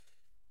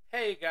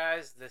Hey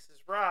guys, this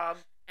is Rob.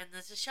 And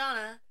this is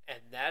Shauna.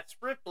 And that's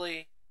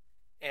Ripley.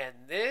 And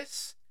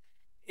this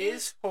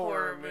is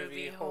Horror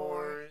Movie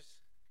Whores.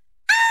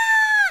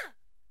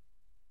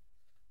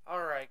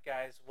 Alright,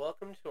 guys,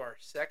 welcome to our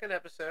second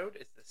episode.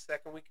 It's the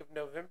second week of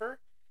November,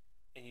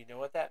 and you know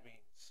what that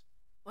means.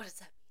 What does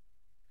that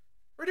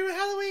mean? We're doing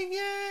Halloween!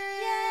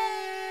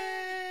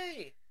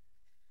 Yay!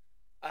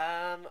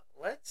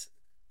 Let's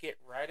get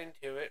right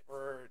into it.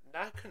 We're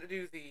not going to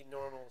do the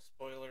normal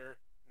spoiler,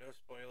 no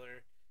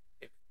spoiler.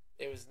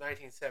 It was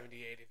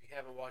 1978. If you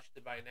haven't watched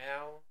it by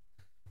now,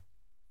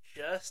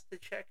 just to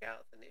check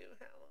out the new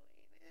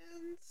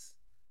Halloweenening,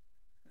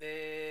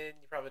 then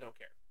you probably don't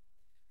care.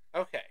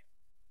 Okay.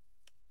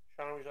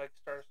 Sean, would you like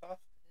to start us off?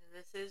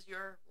 This is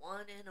your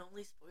one and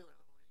only spoiler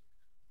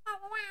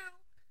warning.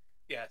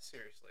 Yeah,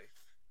 seriously.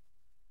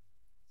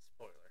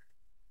 Spoiler.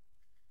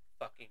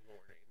 Fucking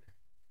warning.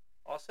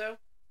 Also,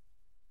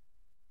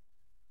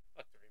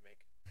 fuck the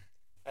remake.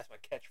 That's my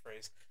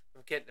catchphrase.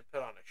 I'm getting to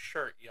put on a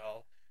shirt,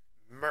 y'all.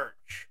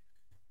 Merch.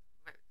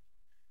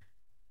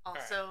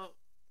 Also,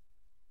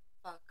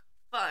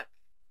 fuck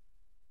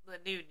the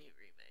new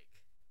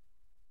remake.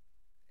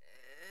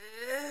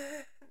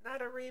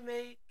 Not a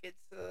remake.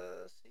 It's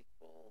a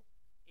sequel.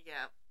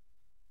 Yeah.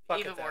 Fuck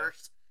Even it,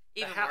 worse.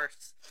 Even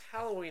worse.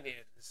 Halloween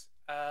ends.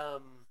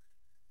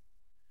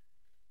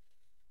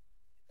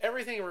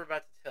 Everything we're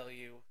about to tell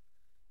you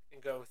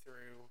and go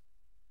through,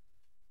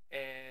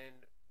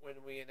 and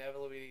when we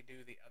inevitably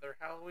do the other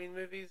Halloween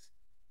movies,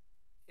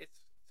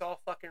 it's all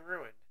fucking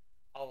ruined.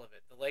 All of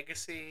it. The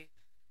legacy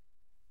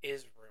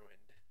is ruined.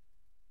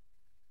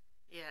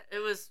 Yeah,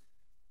 it was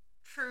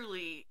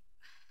truly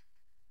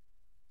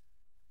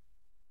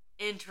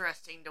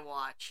interesting to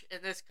watch,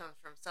 and this comes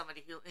from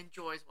somebody who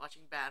enjoys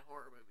watching bad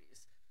horror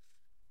movies.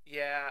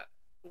 Yeah,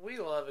 we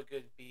love a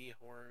good B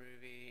horror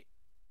movie.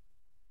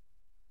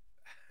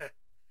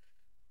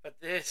 But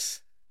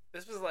this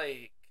was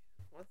like,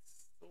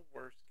 what's the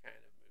worst kind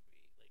of movie?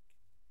 Like,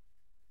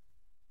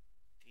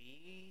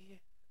 D?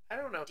 I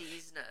don't know.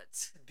 D's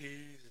nuts.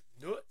 D's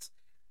nuts.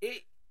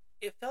 It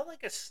felt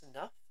like a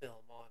snuff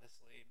film,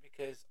 honestly,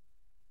 because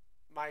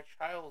my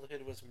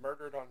childhood was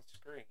murdered on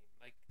screen.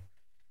 Like,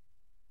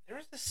 there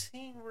was a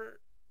scene where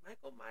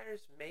Michael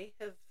Myers may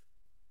have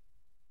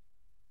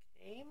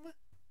came.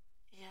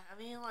 Yeah, I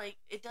mean, like,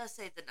 it does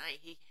say the night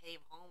he came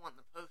home on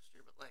the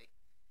poster, but, like,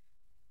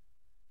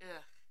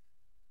 ugh.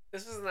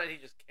 This is the night he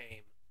just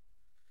came.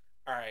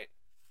 Alright,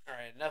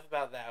 enough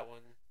about that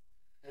one.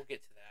 We'll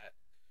get to that.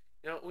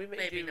 You know, we may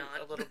Maybe do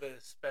not. a little bit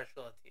of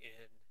special at the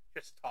end.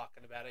 Just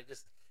talking about it.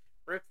 Just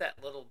rip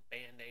that little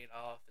Band-Aid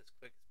off as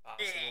quick as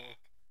possible.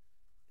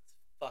 It's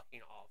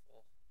fucking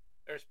awful.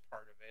 There's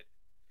part of it.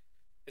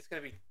 It's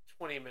going to be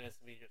 20 minutes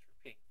of me just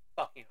repeating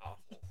fucking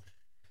awful.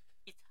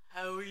 It's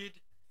Howard.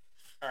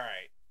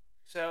 Alright,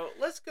 so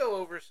let's go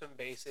over some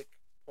basic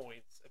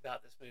points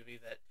about this movie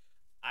that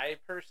I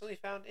personally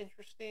found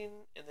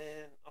interesting, and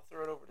then I'll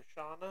throw it over to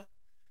Shauna.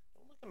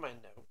 Don't look at my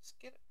notes.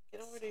 Get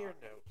over to your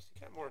notes.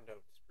 You got more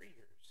notes. Read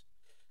yours.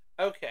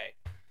 Okay,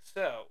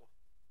 so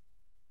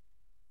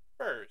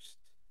first,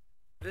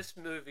 this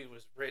movie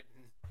was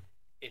written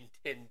in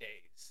 10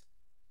 days.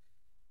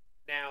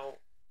 Now,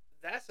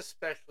 that's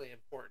especially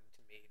important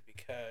to me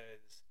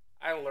because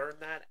I learned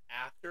that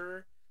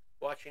after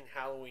watching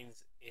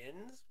Halloween's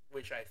Ends,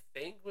 which I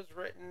think was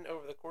written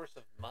over the course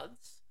of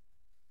months.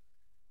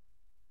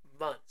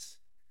 Months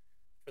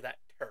for that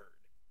turd.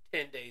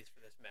 10 days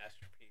for this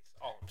masterpiece.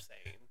 All I'm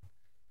saying.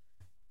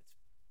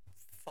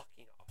 It's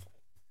fucking awful.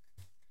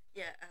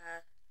 Yeah,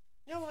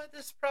 You know what?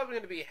 This is probably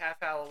going to be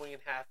half Halloween,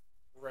 half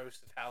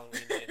roast of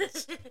Halloween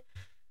Ends.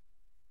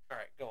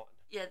 Alright, go on.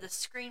 Yeah, the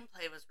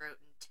screenplay was wrote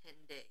in 10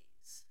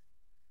 days.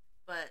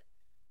 But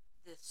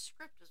the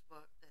script was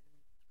wrote in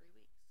 3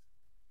 weeks.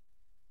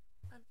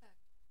 Fun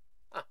fact.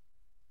 Huh.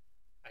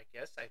 I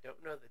guess I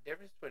don't know the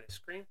difference between a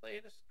screenplay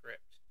and a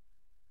script.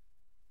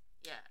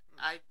 Yeah,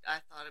 I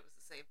thought it was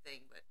the same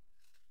thing, but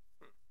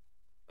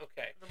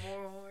Okay. the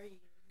more you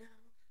know.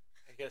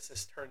 I guess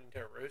this turned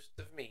into a roast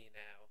of me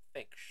now.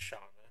 Thanks,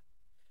 Shauna.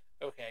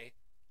 Okay.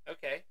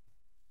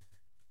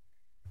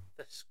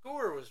 The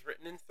score was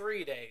written in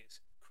 3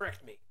 days.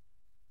 Correct me.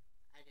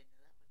 I didn't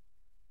know that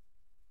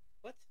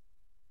one. What?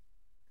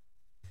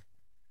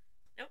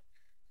 Nope.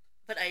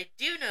 But I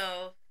do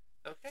know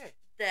Okay.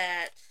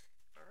 that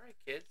Alright,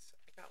 kids.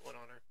 I got one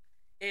on her.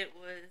 it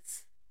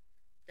was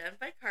done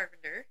by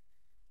Carpenter,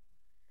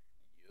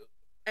 Yup.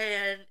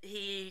 and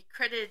he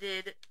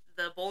credited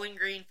the Bowling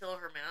Green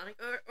Philharmonic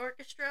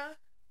Orchestra,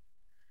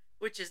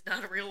 which is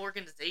not a real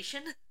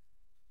organization.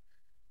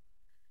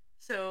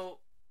 So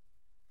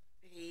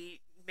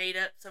he made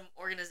up some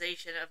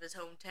organization of his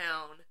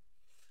hometown,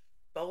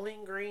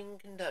 Bowling Green,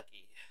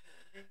 Kentucky.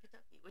 in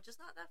Kentucky, which is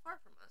not that far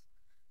from us.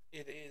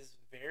 It is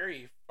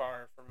very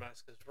far from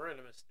us because we're in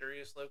a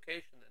mysterious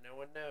location that no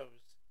one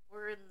knows.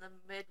 We're in the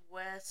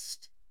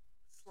Midwest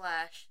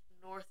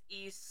 /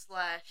 Northeast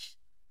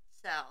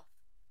 / South.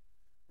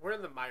 We're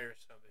in the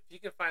Myers home. If you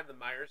can find the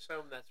Myers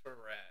home, that's where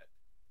we're at.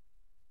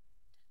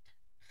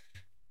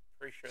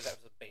 Pretty sure that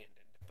was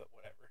abandoned, but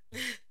whatever.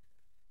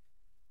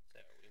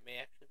 So we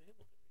may actually be able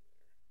to do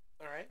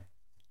there. All right.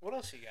 What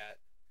else you got?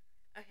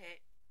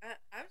 Okay,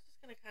 I was just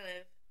gonna kind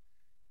of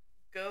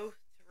go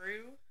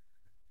through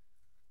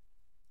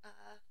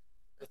uh,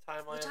 The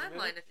timeline. the of the movie?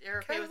 timeline if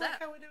you're okay Kind with of like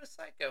that. how we do with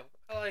Psycho.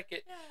 I like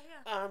it.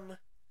 Yeah.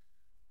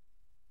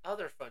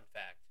 Other fun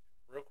fact,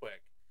 real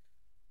quick.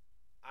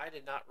 I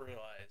did not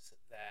realize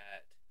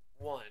that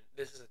one.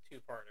 This is a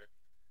two-parter.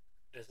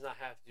 Does not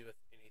have to do with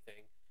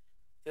anything.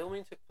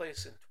 Filming took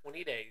place in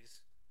 20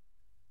 days,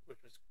 which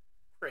was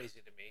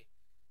crazy to me.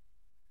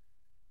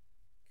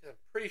 Because I'm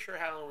pretty sure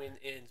Halloween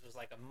Ends was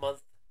like a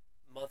month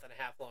and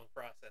a half long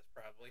process,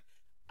 probably.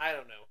 I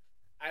don't know.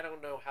 I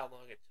don't know how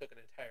long it took an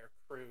entire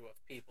crew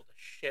of people to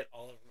shit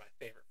all over my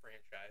favorite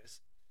franchise.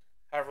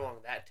 However long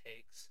that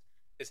takes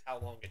is how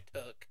long it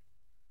took.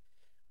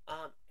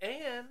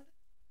 And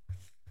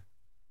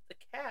the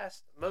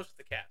cast, most of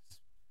the cast,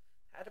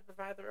 had to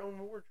provide their own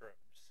wardrobes.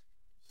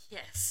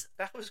 Yes.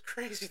 That was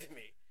crazy to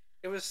me.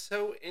 It was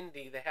so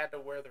indie they had to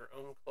wear their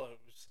own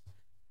clothes,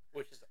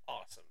 which is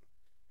awesome.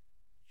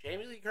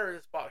 Jamie Lee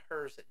Curtis bought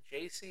hers at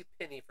J.C.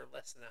 Penney for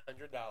less than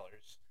 $100.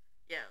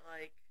 Yeah,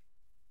 like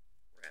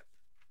rip.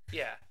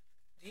 Yeah.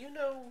 Do you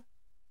know?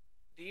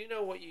 Do you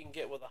know what you can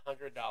get with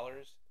 $100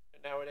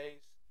 nowadays?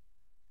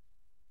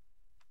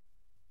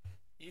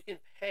 You can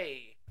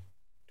pay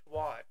to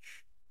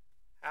watch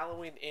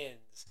Halloween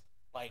Ends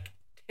like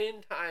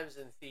 10 times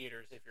in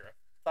theaters if you're a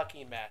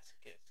fucking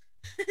masochist.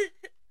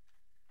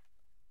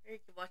 Or you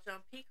can watch it on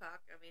Peacock.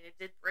 I mean, it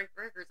did break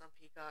records on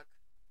Peacock.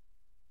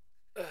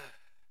 Ugh.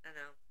 I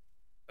know.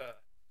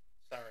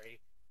 Sorry.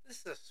 This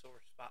is a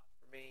sore spot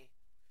for me.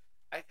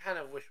 I kind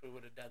of wish we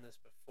would have done this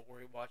before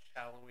we watched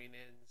Halloween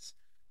Ends.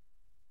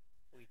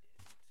 We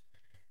didn't.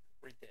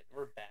 We didn't.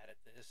 We're bad at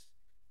this.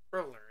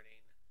 We're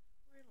learning.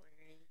 We're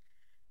learning.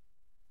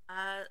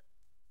 What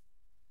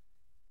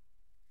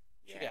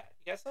you got?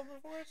 You got something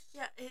for us?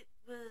 Yeah, it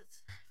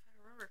was, if I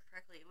remember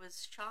correctly, it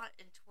was shot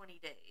in 20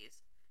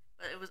 days.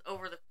 But it was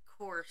over the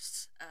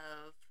course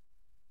of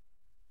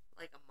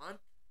like a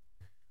month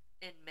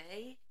in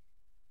May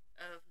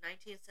of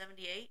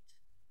 1978.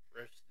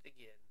 Roasted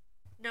again.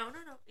 No.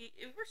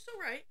 We're still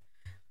right.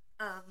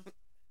 I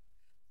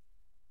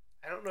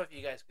don't know if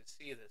you guys could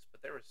see this,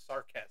 but there was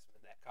sarcasm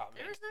in that comment.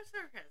 There was no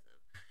sarcasm.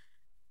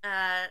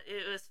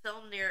 It was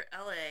filmed near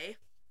LA.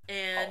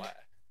 And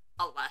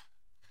LA.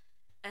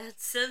 And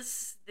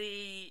since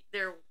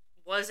there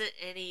wasn't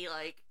any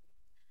like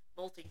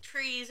molting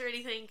trees or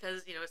anything,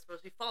 because it's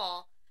supposed to be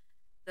fall,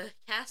 the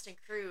cast and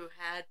crew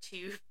had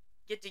to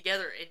get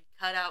together and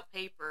cut out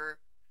paper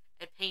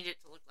and paint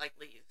it to look like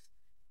leaves,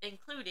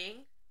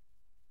 including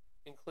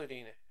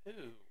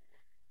who?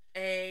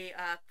 A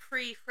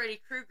pre-Freddy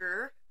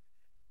Krueger,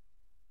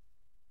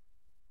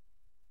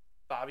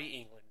 Bobby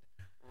England,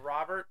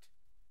 Robert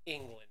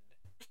England.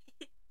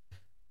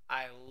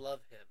 I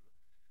love him.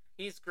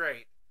 He's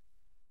great.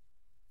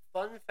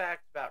 Fun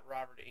fact about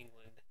Robert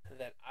England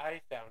that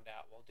I found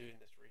out while doing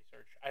this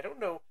research. I don't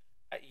know.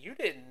 You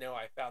didn't know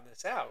I found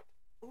this out.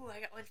 Ooh,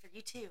 I got one for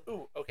you too.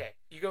 Ooh, okay.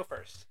 You go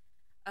first.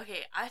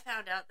 Okay, I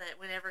found out that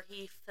whenever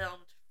he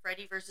filmed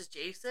Freddy vs.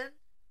 Jason,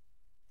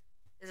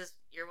 is this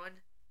your one?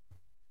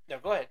 No,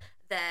 go ahead.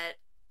 That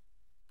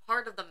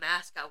part of the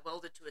mask got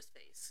welded to his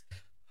face.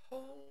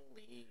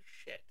 Holy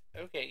shit.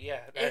 Okay,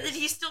 yeah. And then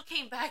he still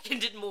came back and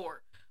did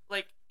more.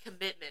 Like,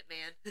 commitment,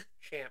 man.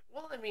 Champ.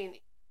 Well, I mean,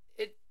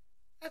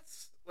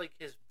 that's like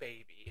his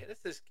baby.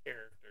 That's his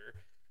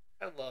character.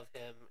 I love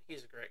him.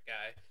 He's a great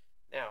guy.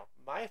 Now,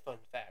 my fun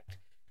fact.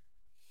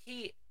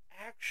 He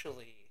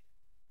actually...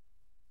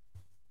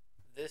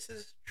 This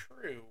is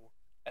true,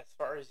 as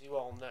far as you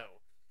all know.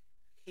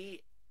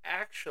 He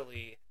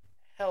actually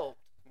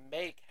helped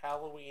make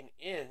Halloween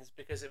Ends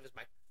because it was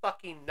my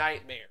fucking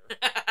nightmare.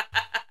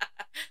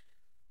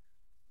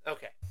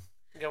 Okay,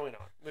 going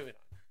on. Moving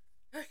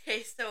on.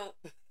 Okay, so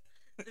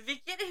the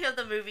beginning of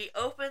the movie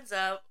opens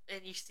up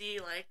and you see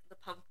like the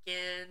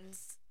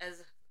pumpkins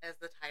as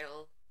the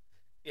title.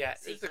 Yeah,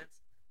 sequence. It's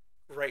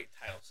a great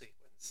title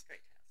sequence. Great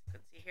title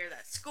sequence. You hear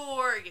that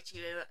score, it gets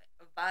you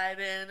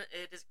vibing.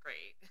 It is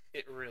great.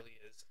 It really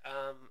is.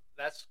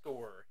 That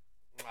score,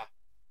 mwah,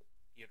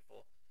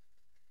 beautiful.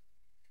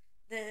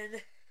 Then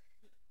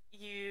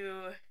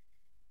you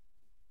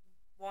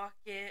walk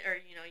in, or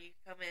you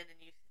come in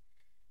and you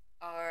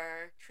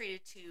are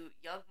treated to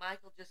young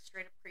Michael just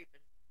straight up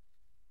creeping.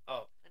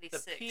 Oh, and he's the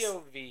 6.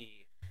 POV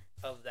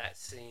of that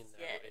scene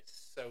though, Yeah. is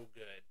so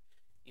good.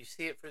 You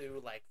see it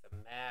through like the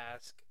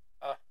mask,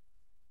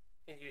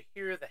 and you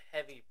hear the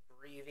heavy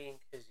breathing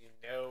because you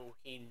know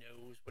he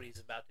knows what he's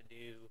about to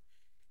do.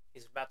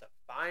 He's about to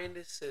find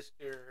his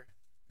sister,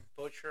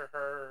 butcher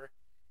her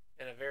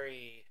in a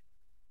very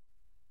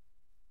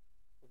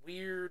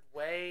weird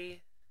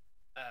way.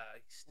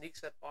 He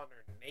sneaks up on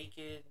her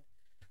naked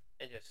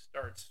and just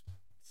starts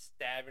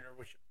stabbing her,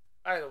 which,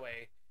 by the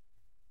way,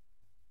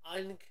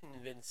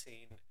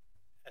 unconvincing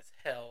as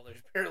hell.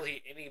 There's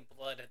barely any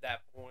blood at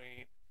that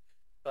point,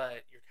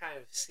 but you're kind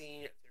of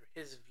seeing it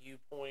through his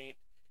viewpoint,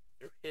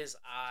 through his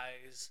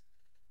eyes.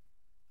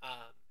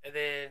 And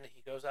then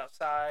he goes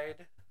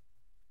outside.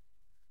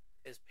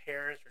 His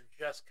parents are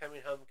just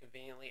coming home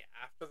conveniently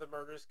after the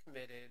murder is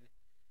committed.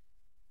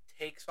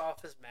 Takes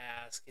off his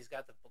mask. He's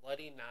got the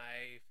bloody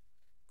knife,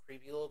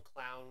 creepy little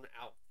clown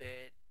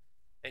outfit,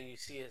 and you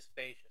see his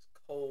face just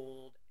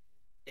cold,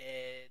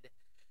 dead.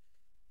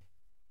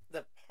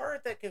 The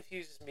part that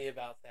confuses me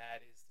about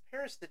that is the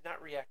parents did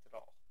not react at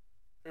all.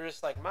 They're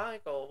just like,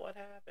 Michael, what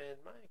happened?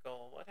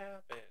 Michael, what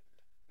happened?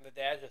 And the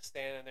dad just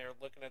standing there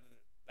looking at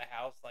the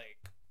house like,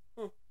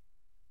 Well,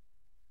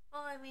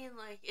 I mean,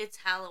 like, it's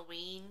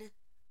Halloween.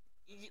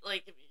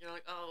 Like, you're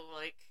like, oh,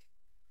 like,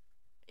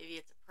 maybe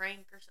it's a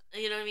prank or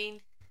something. You know what I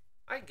mean?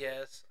 I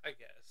guess. To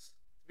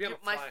be on the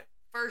My fly.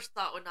 first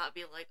thought would not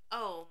be like,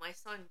 oh, my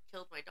son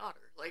killed my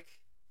daughter. Like,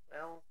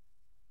 Well,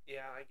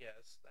 yeah, I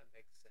guess that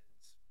makes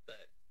sense.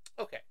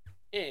 But okay.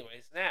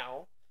 Anyways,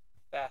 now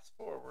fast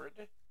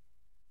forward.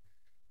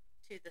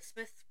 to the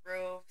Smith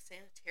Grove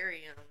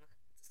Sanitarium.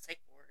 It's a psych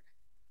ward.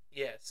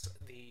 Yes,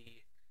 the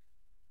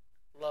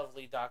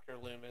lovely Dr.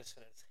 Loomis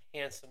and his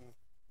handsome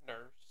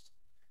nurse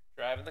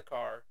driving the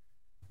car.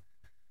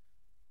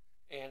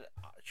 And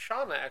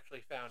Shauna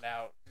actually found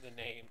out the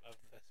name of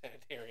the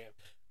sanitarium.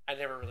 I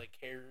never really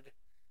cared.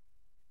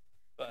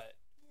 But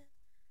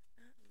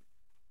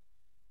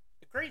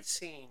a great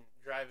scene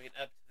driving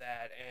up to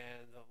that,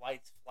 and the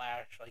lights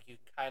flash. Like, you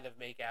can kind of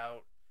make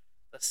out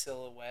the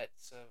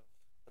silhouettes of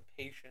the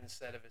patients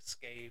that have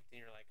escaped.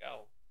 And you're like,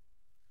 oh,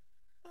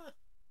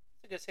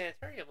 it's a good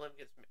sanitarium. Let me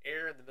get some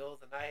air in the middle of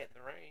the night in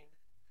the rain.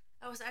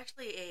 That was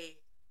actually a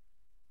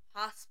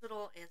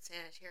hospital and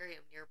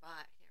sanitarium nearby.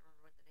 I can't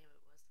remember what the name of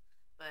it was,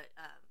 but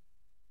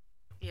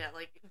yeah,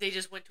 like they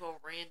just went to a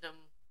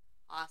random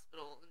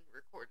hospital and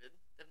recorded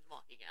them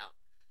walking out.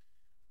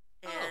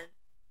 And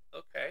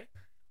okay.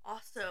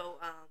 Also,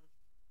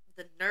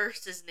 the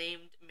nurse is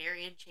named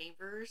Marion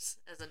Chambers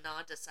as a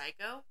nod to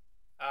Psycho.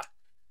 A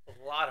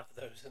lot of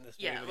those in this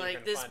movie. Yeah,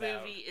 like this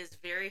movie is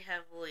very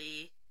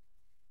heavily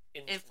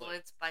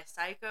influenced by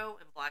Psycho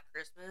and Black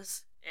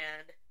Christmas,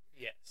 and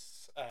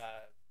yes,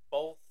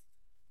 both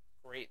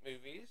great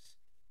movies.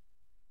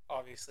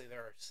 Obviously,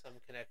 there are some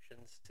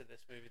connections to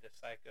this movie, The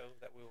Psycho,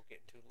 that we will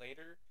get into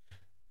later.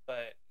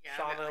 But yeah,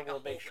 Shauna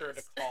will make sure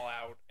to call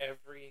out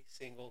every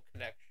single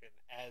connection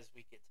as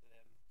we get to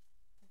them.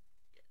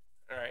 Yes.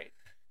 All right.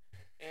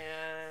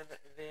 And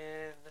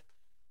then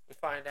we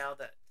find out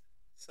that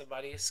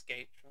somebody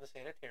escaped from the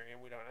sanitarium.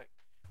 We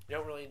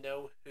don't really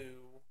know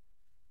who.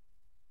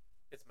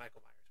 It's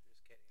Michael Myers. I'm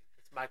just kidding.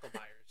 It's Michael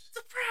Myers.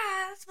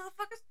 Surprise,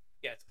 motherfuckers!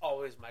 Yeah, it's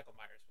always Michael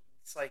Myers.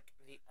 It's like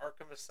the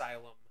Arkham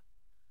Asylum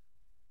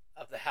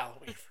of the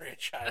Halloween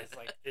franchise.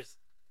 Like, just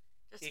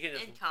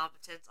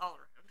incompetence all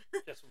around.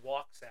 Just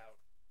walks out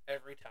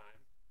every time.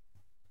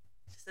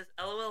 Just says,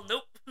 LOL,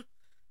 nope.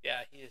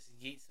 Yeah, he just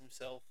yeets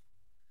himself.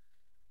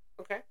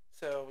 Okay,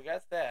 so we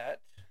got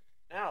that.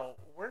 Now,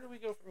 where do we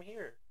go from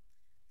here?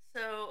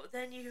 So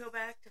then you go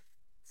back to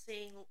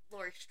seeing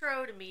Laurie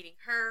Strode and meeting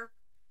her,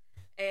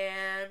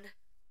 and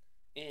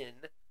in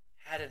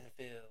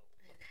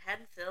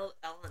Haddonfield,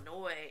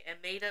 Illinois,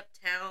 a made-up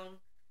town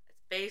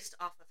that's based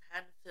off of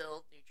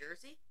Haddonfield, New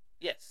Jersey.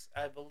 Yes,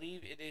 I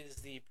believe it is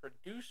the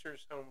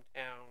producer's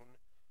hometown,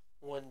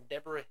 one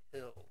Deborah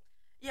Hill.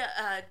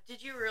 Yeah,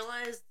 did you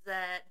realize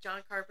that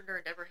John Carpenter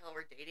and Deborah Hill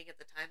were dating at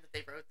the time that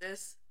they wrote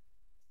this?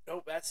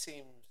 Nope, that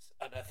seems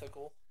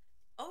unethical.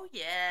 Oh,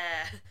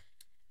 yeah.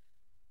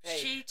 Hey,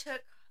 she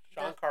took...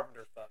 John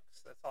Carpenter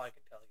fucks. That's all I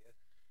can tell you.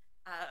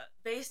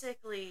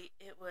 Basically,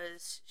 it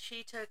was...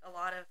 She took a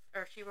lot of...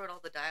 Or she wrote all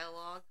the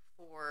dialogue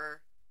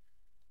for...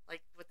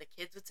 Like, what the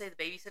kids would say, the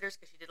babysitters,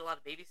 because she did a lot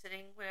of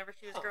babysitting whenever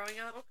she was growing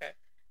up. Okay.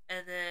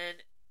 And then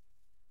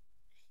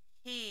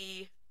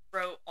he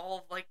wrote all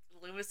of, like,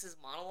 Loomis's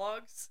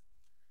monologues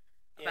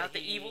about the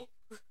evil.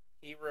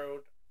 He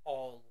wrote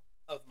all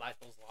of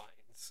Michael's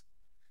lines.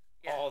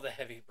 Yeah. All the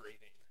heavy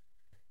breathing.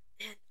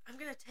 And I'm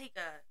going to take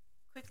a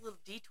quick little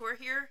detour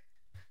here.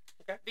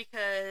 Okay.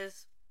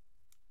 Because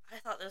I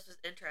thought this was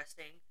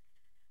interesting.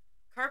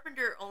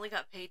 Carpenter only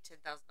got paid $10,000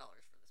 for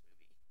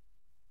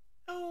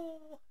this movie.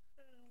 No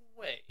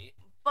way.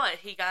 But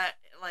he got,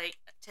 like,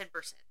 10%.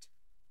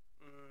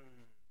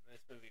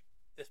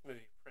 This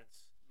movie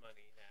prints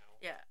money now.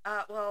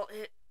 Yeah. Well,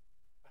 it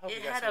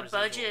had a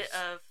budget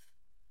of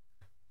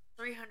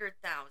 $300,000.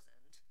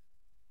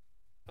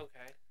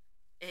 Okay.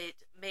 It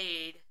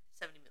made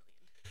 $70 million.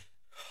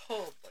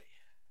 Oh boy.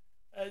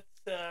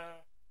 That's Yeah.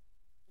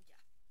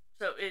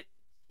 So I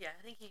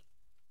think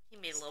he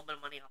made a little bit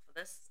of money off of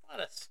this. A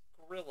lot of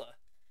Skrilla.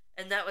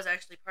 And that was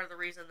actually part of the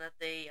reason that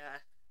they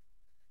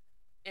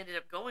ended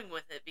up going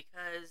with it,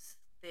 because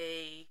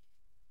they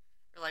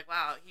were like,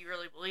 wow, he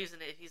really believes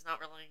in it. He's not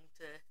willing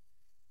to,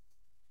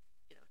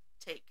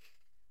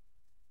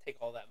 take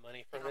all that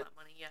money from it. All that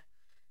money, yeah.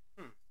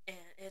 And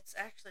it's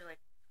actually like,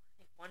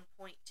 I think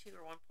 1.2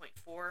 or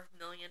 1.4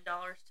 million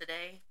dollars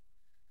today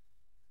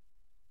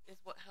is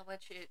how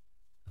much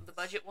the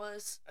budget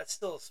was. That's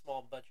still a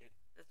small budget.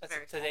 That's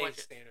very today's small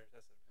budget. Standards.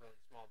 That's a really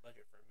small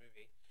budget for a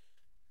movie.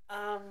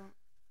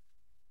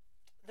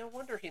 No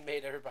wonder he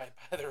made everybody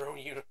buy their own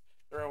Yeah.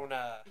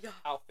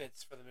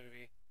 outfits for the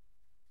movie.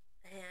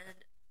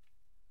 And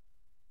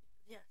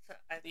yeah, so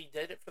He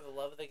did it for the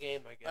love of the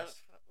game, I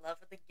guess. love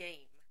of the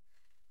game.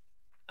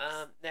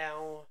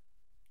 Now,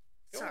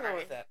 going on Sorry.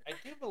 with that, I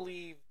do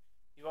believe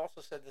you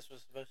also said this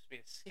was supposed to be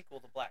a sequel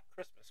to Black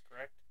Christmas,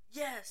 correct?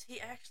 Yes, he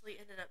actually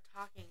ended up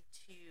talking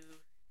to.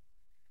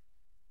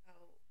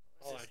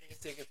 Hold on, she's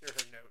digging through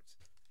her notes.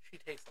 She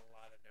takes a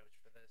lot of notes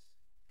for this.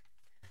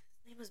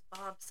 His name was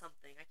Bob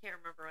something. I can't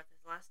remember what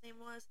his last name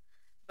was,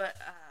 but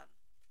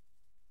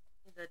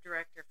the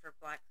director for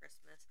Black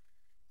Christmas,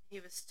 he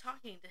was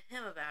talking to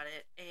him about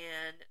it,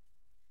 and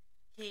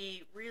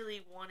he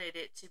really wanted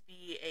it to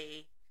be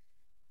a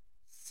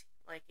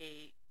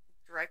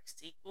direct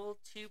sequel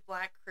to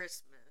Black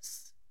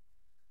Christmas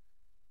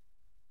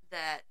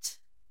that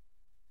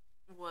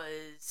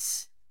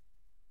was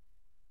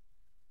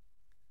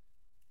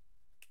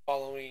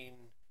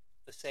following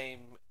the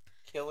same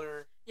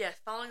killer. Yeah,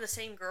 following the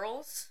same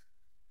girls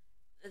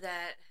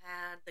that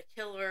had the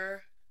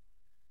killer,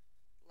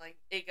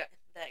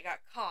 that got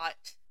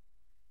caught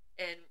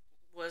and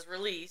was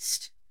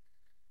released,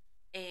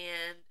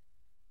 and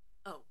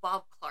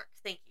Bob Clark,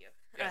 thank you.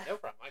 Yeah, no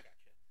problem, I got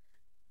you.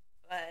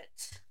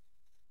 But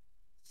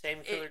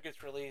same killer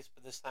gets released,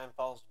 but this time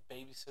follows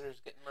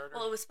babysitters getting murdered.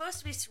 Well, it was supposed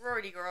to be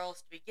sorority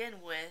girls to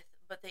begin with,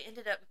 but they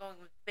ended up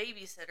going with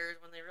babysitters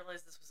when they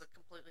realized this was a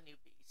completely new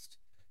beast.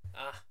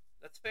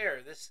 That's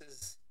fair. This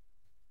is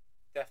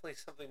definitely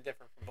something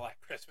different from Black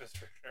Christmas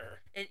for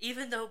sure. And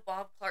even though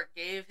Bob Clark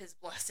gave his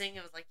blessing,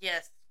 it was like,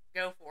 yes,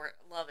 go for it,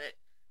 love it.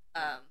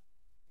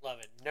 Love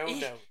it. No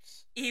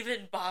notes.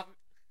 Even Bob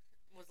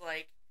was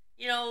like,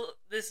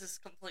 this is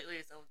completely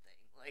its own thing.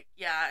 Like,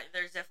 yeah,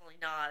 there's definitely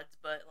nods,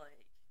 but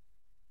like,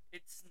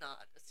 it's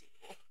not a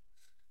sequel.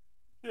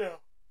 Yeah.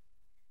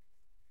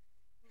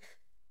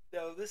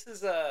 No, this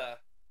is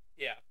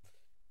yeah.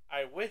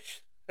 I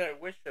wish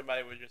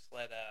somebody would just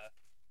let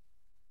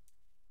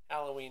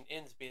Halloween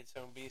Ends be its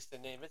own beast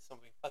and name it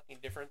something fucking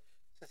different,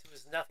 since it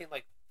was nothing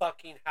like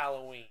fucking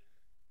Halloween.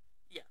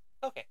 Yeah.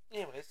 Okay.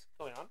 Anyways,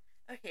 going on.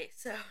 Okay,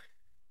 so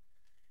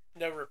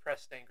no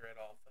repressed anger at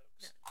all,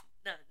 folks.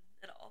 None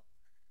at all.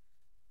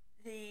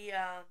 The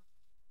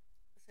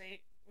so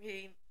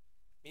we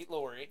meet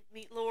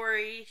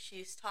Lori.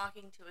 She's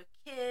talking to a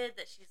kid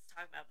that she's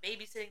talking about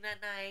babysitting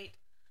that night.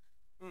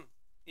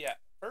 Yeah.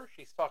 First,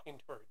 she's talking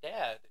to her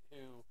dad,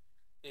 who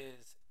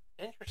is,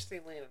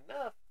 interestingly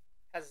enough,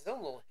 has his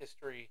own little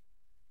history.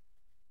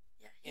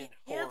 Yeah,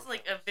 he has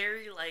like a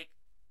very a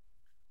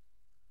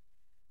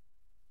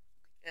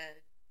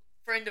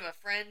friend of a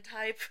friend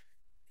type.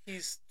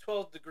 He's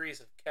 12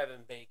 degrees of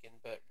Kevin Bacon,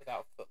 but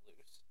without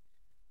Footloose.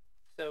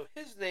 So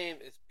his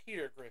name is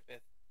Peter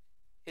Griffith.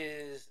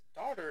 His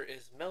daughter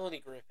is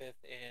Melanie Griffith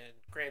and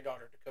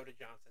granddaughter Dakota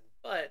Johnson.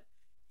 But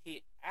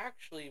he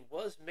actually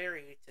was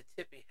married to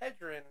Tippi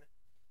Hedren,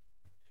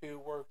 who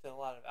worked in a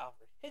lot of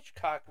Alfred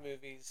Hitchcock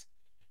movies,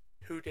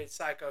 who did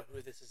Psycho,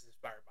 who this is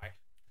inspired by.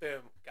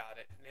 Boom, got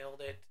it.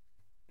 Nailed it.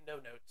 No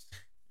notes.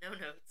 No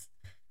notes.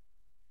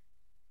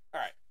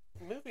 Alright,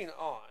 moving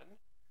on.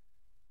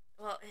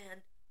 Well,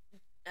 and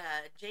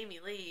Jamie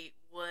Lee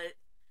would,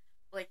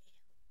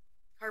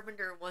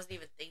 Carpenter wasn't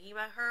even thinking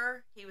about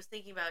her. He was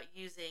thinking about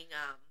using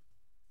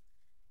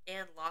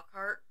Anne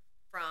Lockhart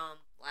from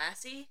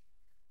Lassie.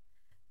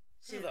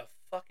 Who the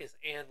fuck is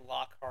Anne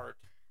Lockhart?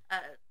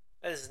 That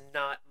is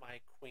not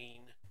my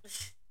queen.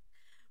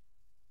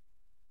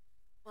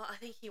 Well, I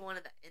think he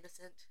wanted that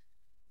innocent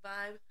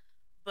vibe.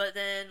 But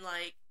then,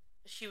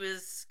 she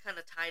was kind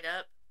of tied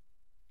up.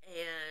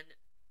 And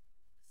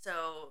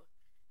so,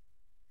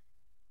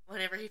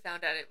 whenever he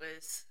found out it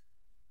was,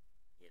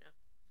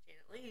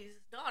 Janet Leigh's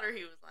daughter,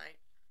 he was like,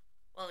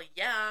 well,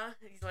 yeah.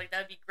 He's like,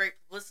 that'd be great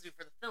publicity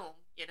for the film,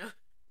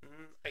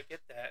 I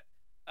get that.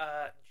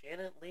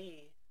 Janet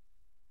Leigh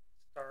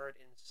starred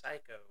in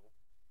Psycho.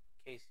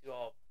 In case you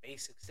all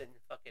basics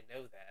didn't fucking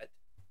know that.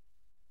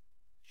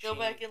 Go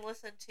back and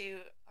listen to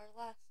our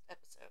last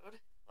episode.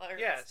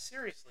 Yeah,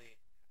 seriously.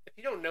 If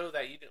you don't know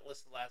that, you didn't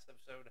listen to the last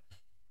episode.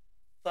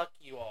 Fuck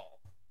you all.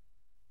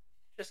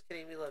 Just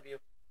kidding, we love you.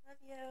 Love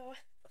you.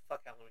 But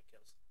fuck Halloween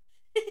Kills.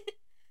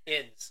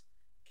 Ends.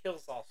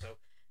 Kills also,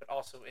 but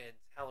also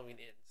ends. Halloween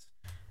ends.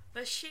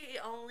 But she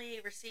only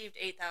received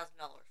 $8,000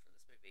 for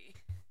this movie.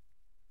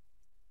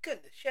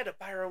 Goodness, she had to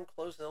buy her own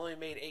clothes and only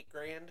made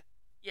 $8,000.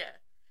 Yeah,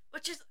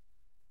 which is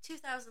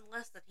 $2,000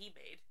 less than he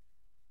made.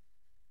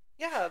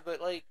 Yeah,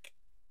 but I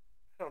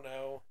don't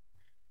know.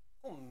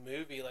 The whole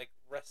movie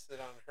rested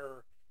on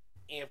her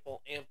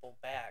ample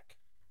back.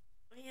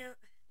 Yeah.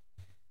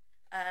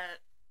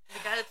 The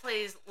guy that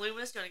plays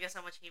Loomis, do you want to guess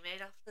how much he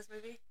made off this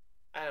movie?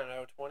 I don't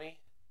know, 20?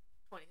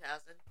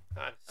 20,000.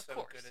 I'm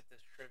so good at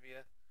this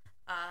trivia.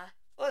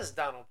 Well, that's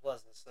Donald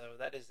Pleasance, though.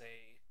 That is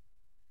a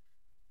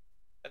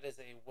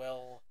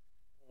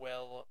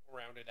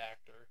well-rounded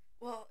actor.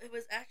 Well, it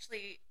was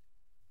actually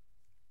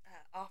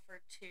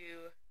offered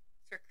to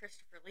Sir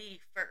Christopher Lee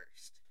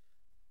first.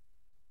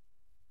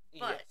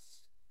 But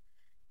yes.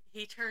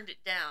 he turned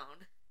it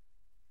down.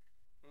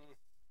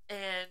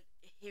 And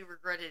he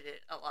regretted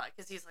it a lot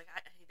because he's like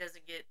he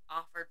doesn't get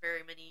offered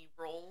very many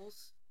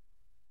roles,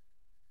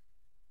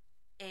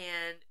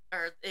 and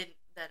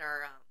that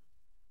are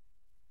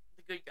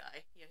the good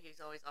guy. You know,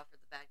 he's always offered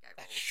the bad guy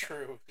roles. That's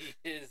true. He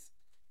is.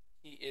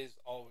 He is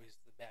always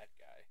the bad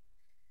guy.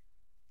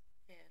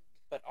 And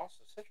but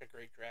also such a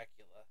great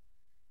Dracula.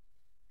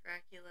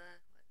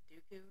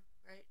 Dooku,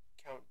 right?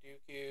 Count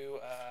Dooku.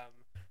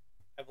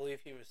 I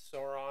believe he was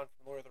Sauron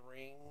from Lord of the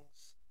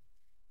Rings.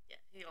 Yeah,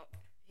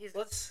 he's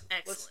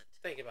excellent. Let's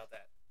think about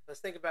that. Let's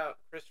think about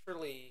Christopher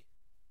Lee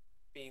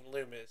being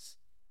Loomis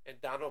and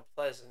Donald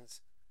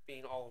Pleasance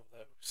being all of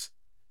those.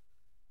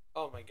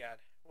 Oh my god,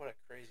 what a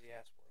crazy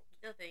ass world.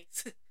 No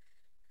thanks.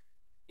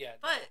 Yeah,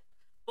 but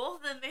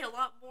both of them made a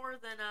lot more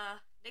than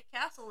Nick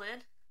Castle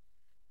did,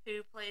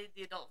 who played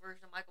the adult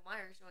version of Michael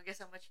Myers. You want to guess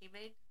how much he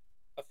made?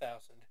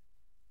 1,000.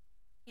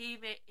 He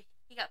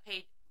got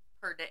paid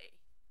per day.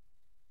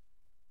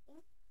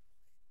 What?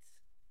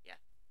 Yeah.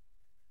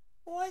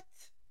 What?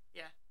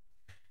 Yeah.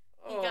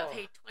 He got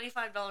paid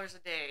 $25 a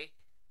day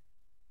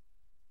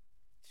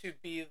to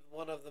be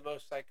one of the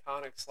most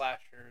iconic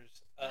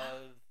slashers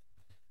of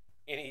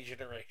any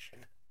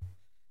generation.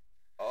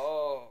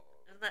 Oh,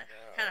 doesn't that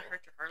kind of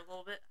hurt your heart a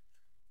little bit?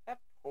 That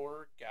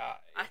poor guy.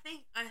 I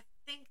think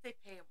they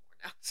pay him more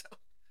now, so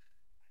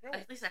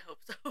at least I hope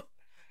so.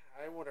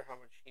 I wonder how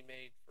much he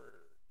made for.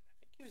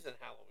 I think he was in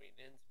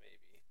Halloweenening,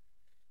 maybe.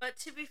 But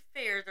to be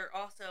fair, there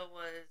also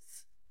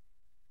was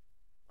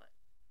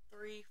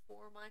 3, 4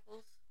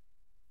 Michaels.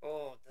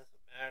 Oh, it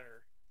doesn't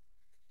matter.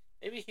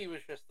 Maybe he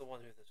was just the one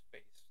who his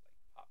face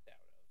popped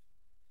out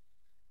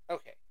of.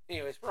 Okay.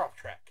 Anyways, we're off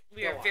track.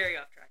 We are very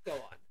off track. Go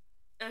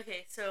on.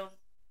 Okay, so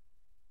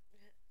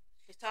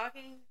she's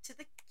talking to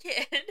the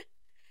kid,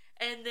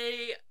 and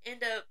they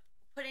end up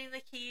putting the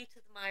key to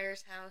the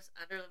Myers house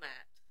under the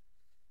mat.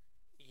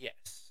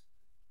 Yes.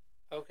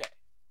 Okay.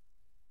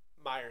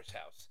 Myers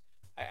house.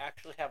 I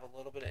actually have a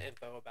little bit of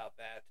info about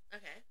that.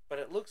 Okay. But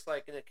it looks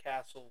like Nick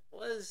Castle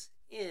was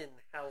in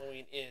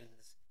Halloweenening.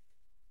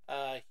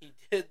 He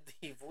did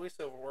the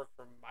voiceover work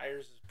for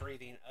Myers'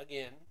 Breathing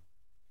again.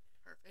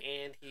 Perfect.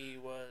 And he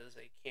was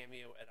a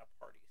cameo at a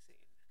party scene.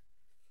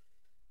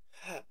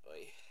 Ah,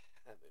 boy.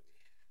 That movie.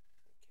 Okay.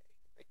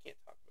 I can't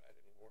talk about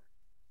it anymore.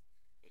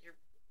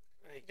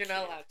 You're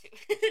not allowed to.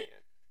 I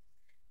can't.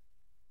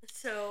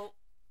 So,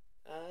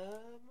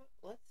 let's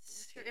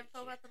what's see. your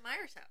info about the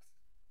Myers house?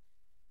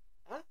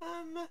 Hold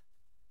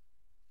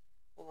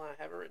on,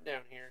 I have it written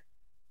down here.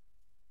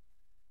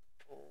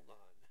 Hold on.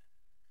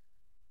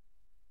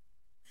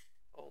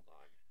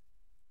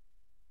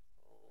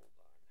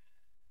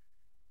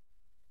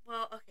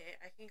 Well, okay,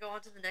 I can go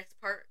on to the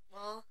next part.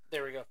 Well,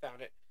 there we go,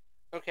 found it.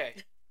 Okay,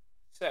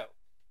 so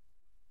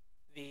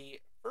the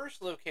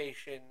first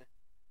location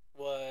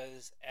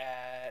was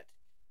at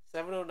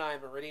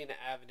 709 Meridian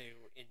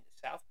Avenue in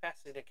South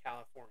Pasadena,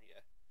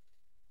 California.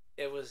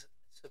 It was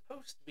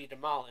supposed to be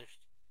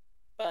demolished,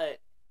 but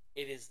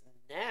it is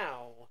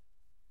now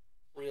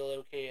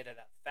relocated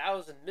at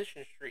 1000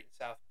 Mission Street in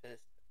South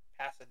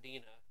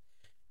Pasadena,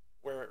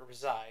 where it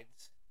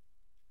resides.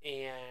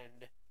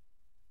 And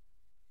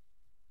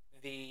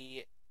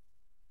the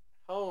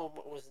home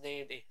was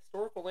named a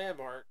historical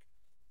landmark,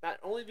 not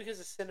only because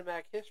of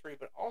cinematic history,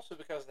 but also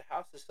because the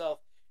house itself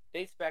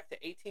dates back to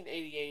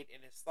 1888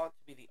 and is thought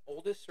to be the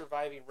oldest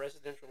surviving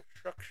residential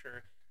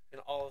structure in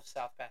all of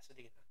South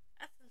Pasadena.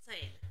 That's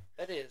insane.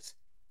 That is.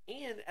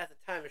 And at the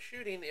time of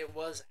shooting, it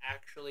was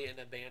actually an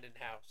abandoned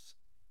house.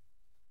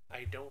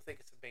 I don't think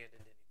it's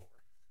abandoned anymore.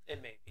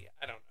 It may be.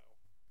 I don't know.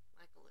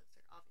 Michael lives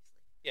there,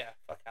 obviously. Yeah,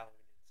 fuck Halloween.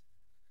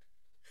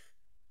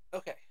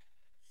 Okay.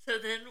 So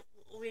then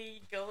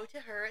we go to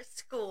her at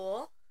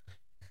school.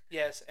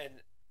 Yes,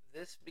 and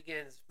this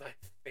begins my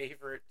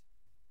favorite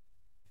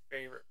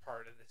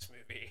part of this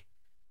movie.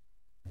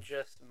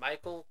 Just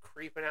Michael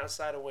creeping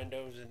outside of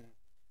windows and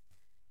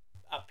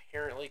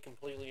apparently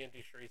completely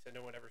empty streets and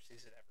no one ever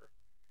sees it ever.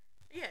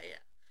 Yeah, yeah.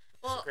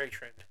 Well, it's a great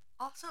trend.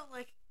 Also,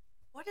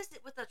 what is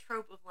it with the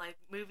trope of,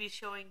 movies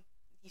showing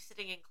you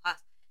sitting in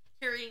class,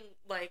 hearing,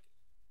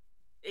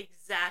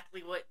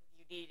 exactly what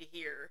you need to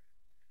hear,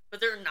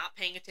 but they're not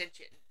paying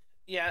attention?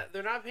 Yeah,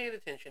 they're not paying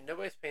attention.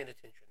 Nobody's paying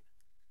attention.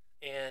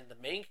 And the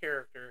main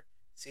character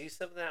sees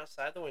something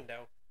outside the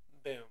window.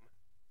 Boom.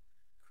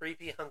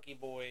 Creepy hunky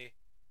boy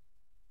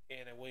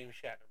in a William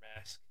Shatner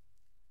mask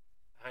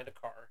behind a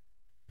car,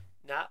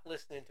 not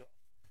listening to a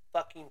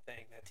fucking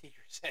thing that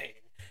teacher's saying.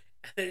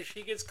 And then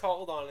she gets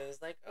called on and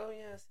is like, oh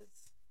yes,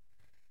 it's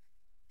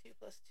 2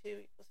 +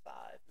 2 = 5,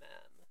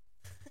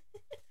 ma'am.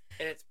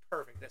 And it's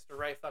perfect. That's the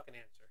right fucking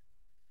answer.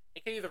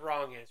 It can be the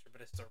wrong answer,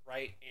 but it's the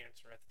right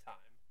answer at the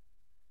time.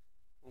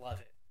 Love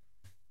it.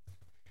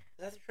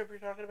 Is that the trope you're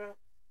talking about?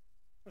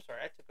 I'm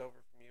sorry, I took over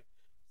from you.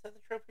 Is that the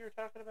trope you were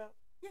talking about?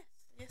 Yes.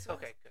 Yes.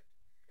 Okay, good.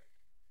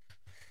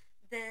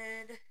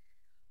 Then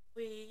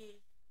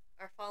we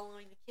are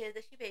following the kid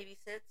that she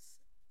babysits,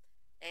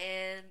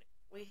 and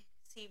we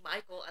see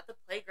Michael at the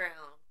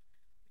playground,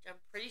 which I'm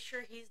pretty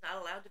sure he's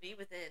not allowed to be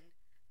within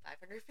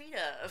 500 feet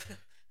of.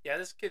 Yeah,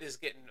 this kid is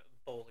getting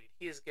bullied.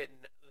 He is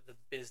getting the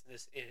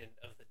business end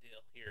of the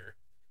deal here.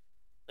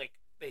 Like,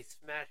 they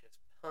smash his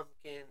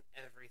pumpkin,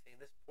 everything.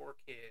 This poor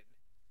kid,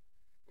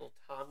 little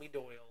Tommy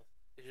Doyle,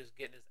 is just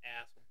getting his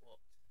ass whooped.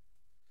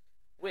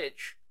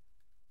 Which,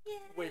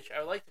 I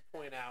would like to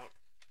point out,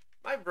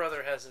 my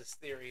brother has this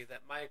theory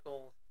that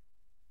Michael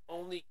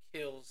only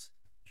kills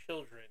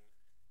children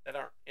that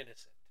aren't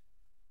innocent.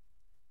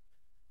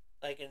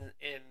 Like in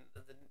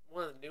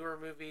one of the newer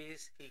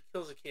movies, he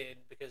kills a kid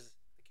because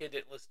the kid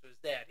didn't listen to his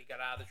dad. He got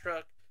out of the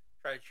truck,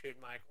 tried to shoot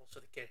Michael, so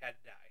the kid had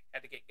to die,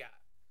 had to get got.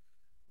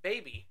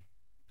 Baby,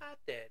 not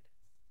dead.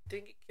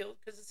 Didn't get killed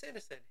because it's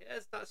innocent. It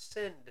has not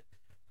sinned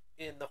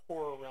in the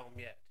horror realm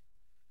yet.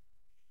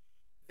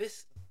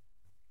 This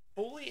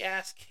bully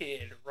ass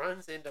kid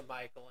runs into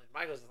Michael, and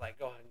Michael's like,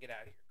 "Go on, get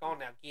out of here. Go on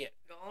now, get.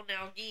 Go on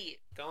now, get.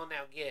 Go on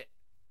now, get."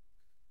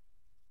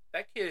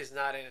 That kid is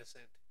not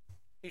innocent.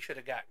 He should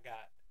have gotten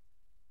got.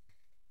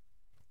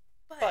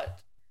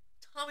 But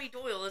Tommy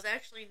Doyle is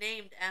actually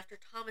named after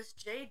Thomas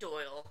J.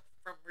 Doyle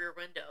from Rear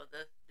Window,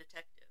 the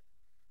detective.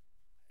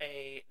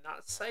 A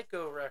not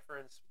Psycho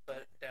reference,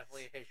 but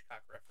definitely a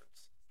Hitchcock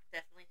reference.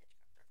 Definitely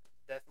Hitchcock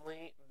reference.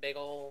 Definitely big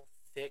ol'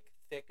 thick,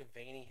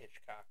 veiny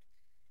Hitchcock.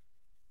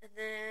 And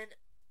then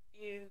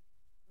you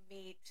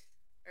meet,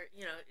 or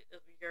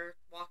you're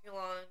walking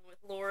along with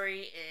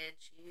Lori, and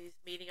she's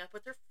meeting up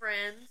with her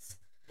friends.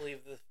 I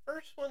believe the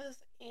first one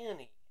is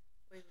Annie.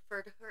 We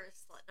refer to her as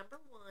slut number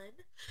 1.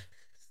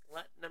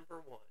 Slut number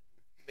 1.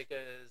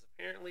 Because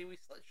apparently we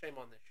slut shame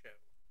on this show.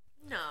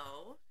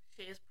 No,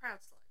 she is proud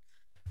slut.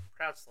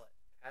 Proud slut.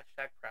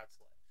 Hashtag proud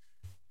slut.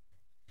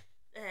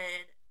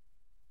 And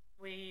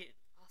we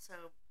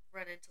also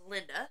run into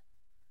Linda.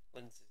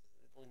 Linda.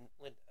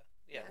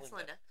 Yeah, that's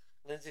Linda.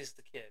 Lindsay's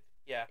the kid.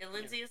 Yeah. And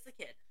Lindsay is the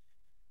kid.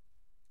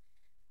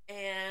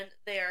 And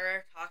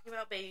they're talking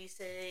about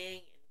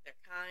babysitting, and they're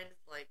kind of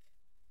like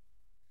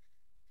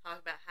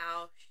talking about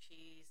how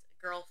she's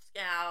a Girl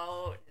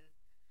Scout and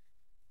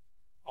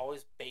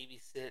always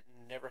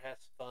babysitting, never has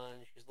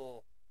fun. She's a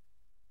little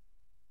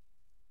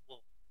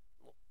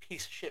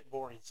piece of shit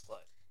boring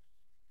slut.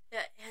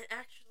 Yeah, and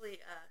actually,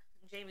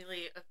 Jamie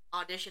Lee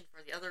auditioned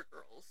for the other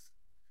girls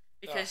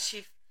because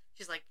she's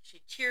like,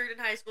 she cheered in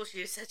high school.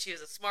 She said she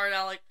was a smart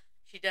aleck.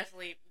 She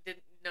definitely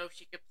didn't know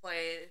she could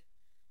play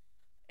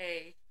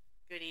a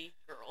goody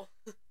girl.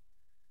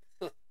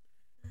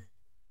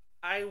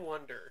 I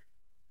wonder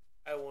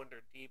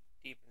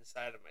deep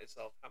inside of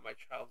myself how my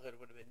childhood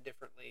would have been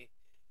differently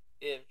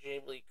if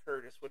Jamie Lee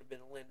Curtis would have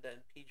been Linda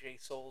and PJ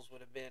Souls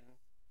would have been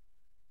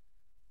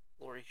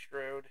Laurie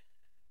Strode.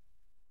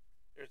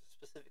 There's a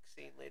specific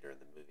scene later in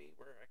the movie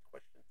where I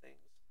question things.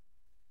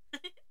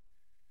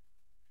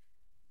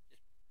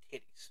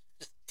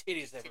 Just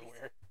titties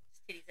everywhere.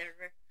 Titties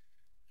everywhere.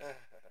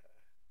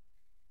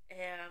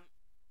 And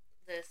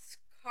this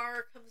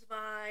car comes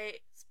by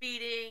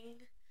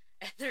speeding,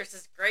 and there's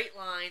this great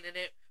line in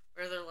it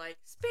where they're like,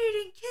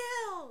 "Speeding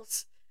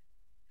kills,"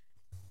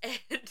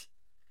 and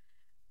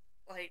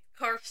like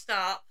car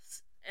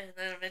stops and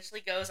then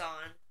eventually goes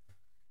on.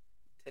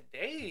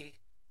 Today,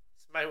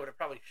 somebody would have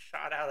probably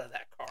shot out of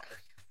that car.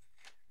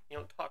 You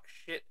don't talk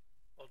shit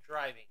while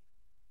driving.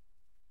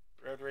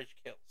 Road rage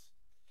kills.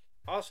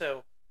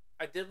 Also,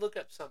 I did look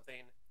up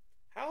something.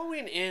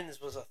 Halloween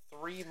Ends was a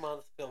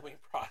 3-month filming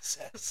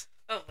process.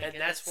 Oh my goodness.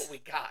 And that's what we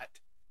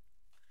got.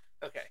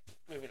 Okay,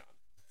 moving on.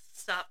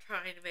 Stop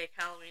trying to make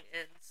Halloween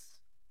Ends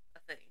a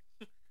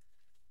thing.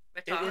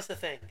 It is a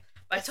thing.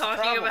 By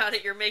talking about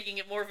it, you're making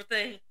it more of a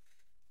thing.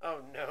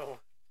 Oh no.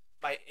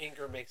 My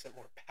anger makes it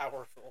more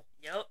powerful.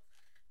 Yep.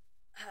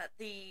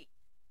 The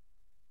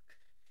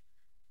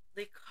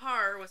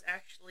car was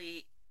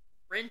actually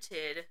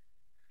rented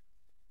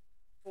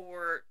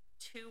for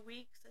 2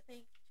 weeks, I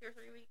think, 2 or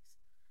 3 weeks.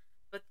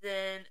 But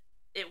then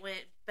it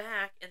went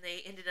back, and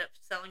they ended up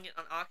selling it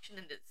on auction,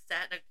 and it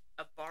sat in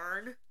a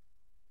barn.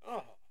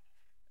 Oh.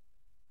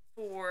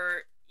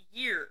 For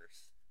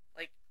years.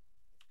 Like,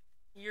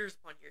 years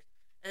upon years.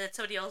 And then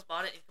somebody else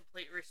bought it and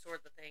completely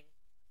restored the thing.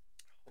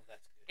 Oh,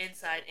 that's good.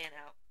 Inside and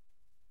out.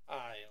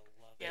 I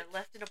love it. Yeah,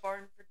 left in a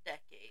barn for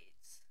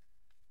decades.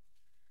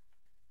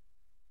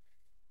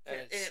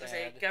 It was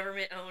a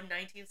government-owned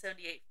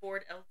 1978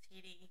 Ford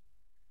LTD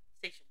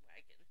station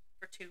wagon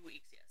for 2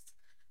 weeks, yes.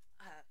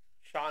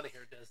 Sean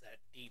here does that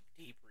deep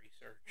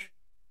research.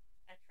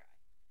 I try.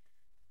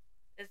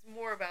 It's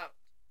more about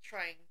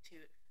trying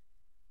to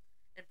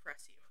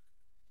impress you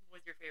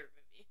with your favorite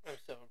movie. I'm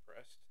so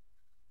impressed.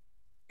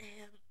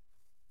 And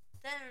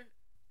then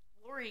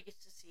Lori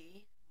gets to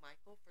see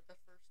Michael for the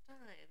first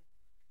time.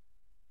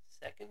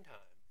 Second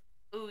time.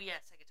 Oh yeah,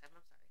 second time.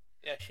 I'm sorry.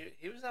 Yeah,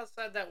 he was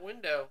outside that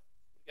window.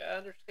 You gotta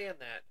understand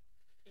that.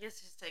 I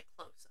guess just take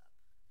close up.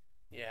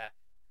 Yeah,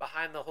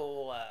 behind the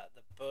whole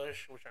the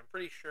bush, which I'm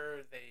pretty sure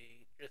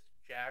they just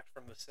jacked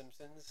from The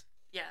Simpsons.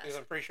 Yeah. Because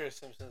I'm pretty sure The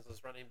Simpsons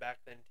was running back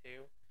then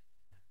too.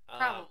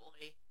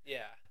 Probably.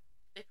 Yeah.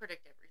 They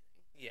predict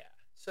everything. Yeah.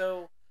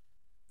 So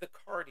the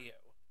cardio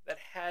that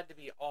had to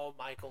be all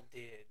Michael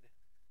did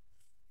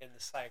in the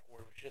psych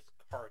ward was just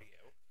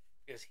cardio,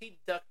 because he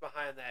ducked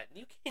behind that, and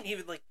you can't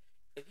even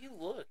If you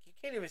look, you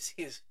can't even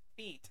see his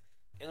feet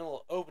in the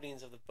little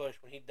openings of the bush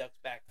when he ducks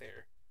back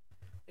there.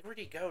 Like, where'd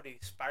he go? Did he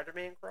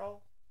Spider-Man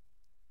crawl?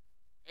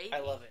 Maybe. I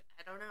love it.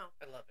 I don't know.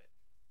 I love it.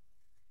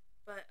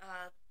 But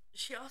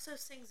she also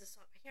sings a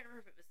song. I can't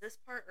remember if it was this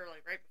part or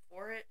like right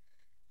before it,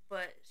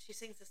 but she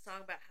sings a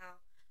song about how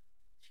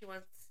she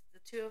wants the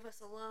two of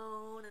us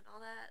alone and all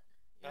that.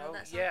 You know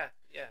that song?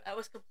 Yeah. That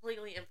was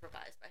completely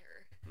improvised by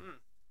her.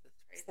 That's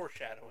crazy.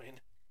 Foreshadowing.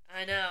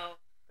 I know.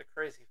 The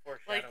crazy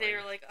foreshadowing. Like they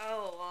were like,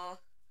 oh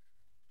well,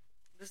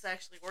 this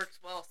actually works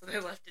well, so they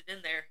left it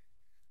in there.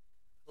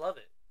 Love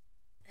it.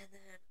 And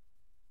then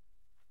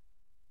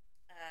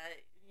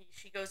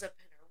she goes up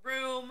in her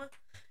room.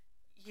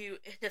 You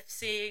end up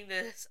seeing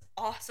this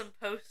awesome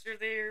poster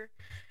there.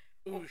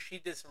 Ooh, she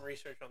did some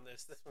research on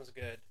this. This one's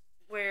good.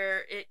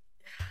 Where it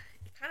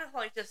kind of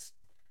like just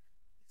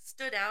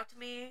stood out to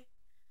me.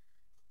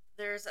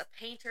 There's a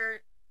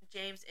painter,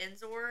 James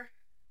Ensor,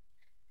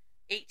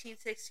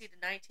 1860 to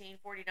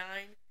 1949.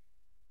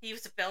 He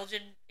was a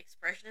Belgian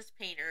expressionist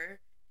painter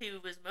who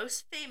was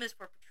most famous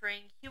for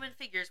portraying human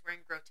figures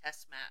wearing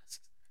grotesque masks.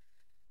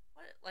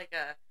 What, like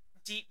a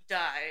deep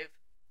dive.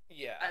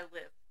 Yeah. I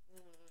live.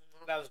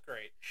 That was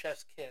great.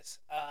 Chef's kiss.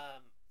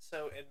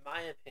 So in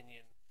my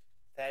opinion,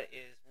 that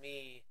is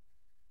me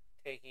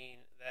taking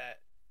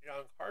that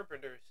John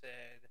Carpenter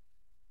said,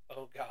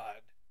 oh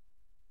God,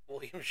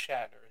 William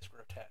Shatner is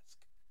grotesque.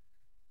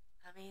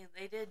 I mean,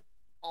 they did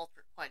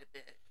alter it quite a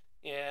bit.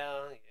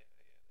 Yeah.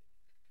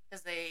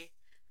 Because they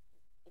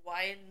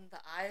widened the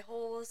eye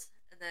holes,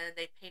 and then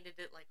they painted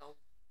it like a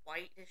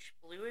whitish,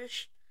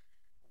 bluish.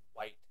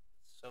 White.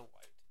 So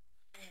white.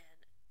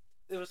 And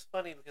it was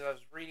funny because I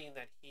was reading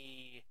that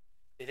they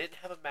didn't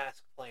have a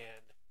mask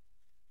planned.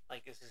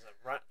 Like, this is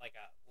a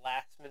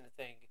last minute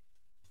thing.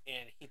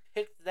 And he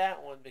picked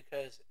that one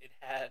because it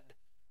had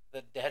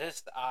the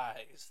deadest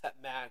eyes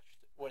that matched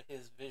what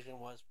his vision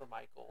was for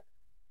Michael.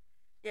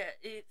 Yeah,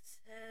 it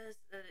says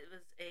that it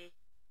was a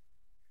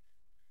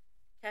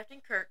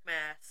Captain Kirk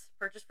mask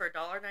purchased for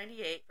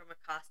 $1.98 from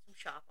a costume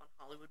shop on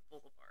Hollywood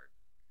Boulevard.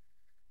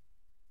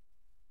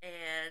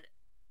 And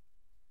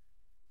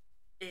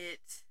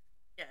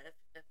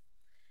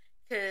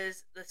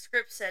because the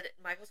script said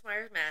Michael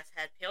Myers' mask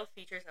had pale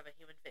features of a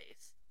human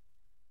face.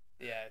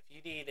 Yeah, if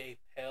you need a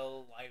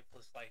pale,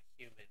 lifeless like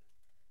human,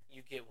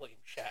 you get William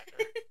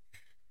Shatner.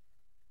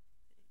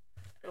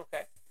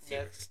 Okay,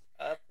 next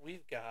up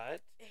we've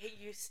got... Hey,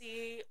 you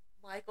see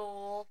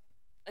Michael,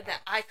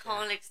 that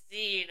iconic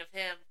scene of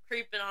him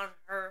creeping on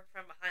her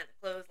from behind the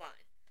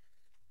clothesline.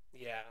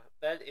 Yeah,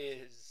 that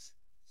is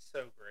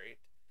so great.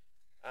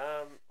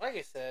 Like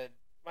I said,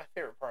 my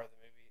favorite part of the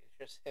movie is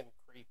just him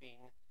creeping.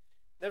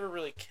 Never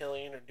really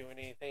killing or doing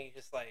anything. He's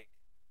just like,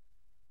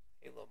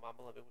 hey, little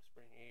mama, let me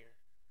whisper in your ear.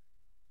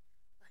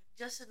 Like,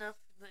 just enough,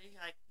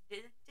 like,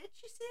 did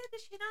she see it?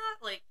 Did she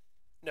not? Like,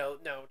 no,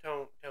 don't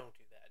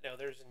do that. No,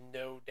 there's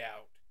no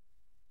doubt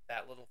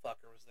that little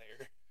fucker was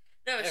there.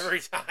 No, every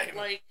time.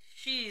 Like,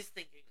 she's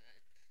thinking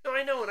that. No,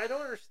 I know, and I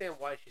don't understand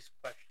why she's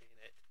questioning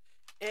it.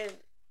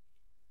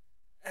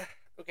 And,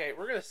 okay,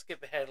 we're going to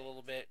skip ahead a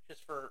little bit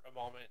just for a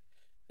moment,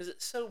 because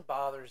it so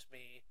bothers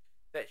me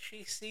that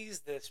she sees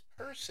this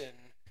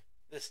person,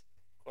 this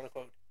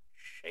quote-unquote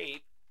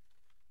shape,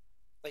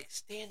 like,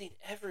 standing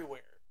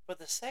everywhere. But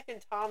the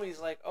second Tommy's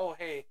like, oh,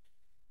 hey,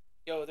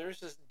 yo, there's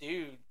this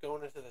dude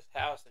going into this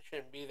house that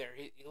shouldn't be there.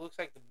 He looks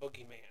like the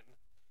boogeyman.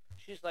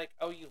 She's like,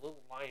 oh, you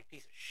little lying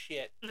piece of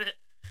shit.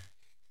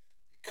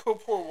 Go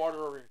pour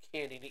water over your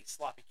candy and eat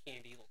sloppy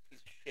candy, you little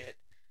piece of shit.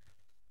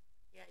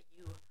 Yeah,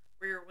 you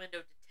rear window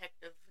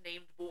detective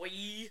named boy.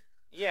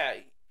 Yeah,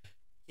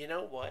 you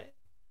know what?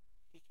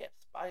 He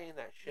kept spying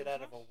that shit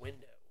out of a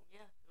window.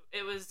 Yeah,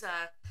 it was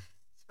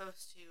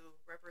supposed to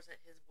represent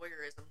his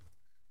voyeurism.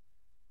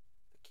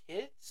 The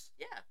kids?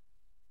 Yeah.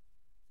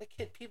 The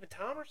kid peeping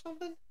Tom or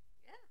something?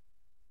 Yeah.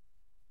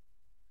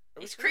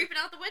 He's creeping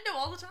out the window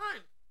all the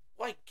time.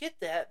 Well, I get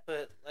that,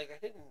 but, like, I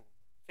didn't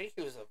think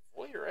he was a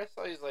voyeur. I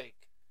thought he was, like,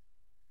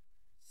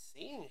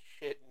 seeing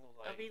shit and,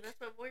 like... I mean, that's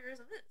what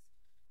voyeurism is.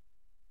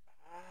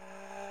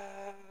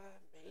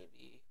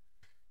 Maybe.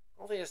 I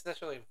don't think it's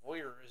necessarily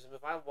voyeurism.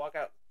 If I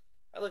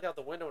look out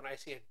the window and I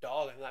see a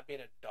dog, I'm not being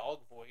a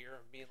dog voyeur.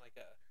 I'm being like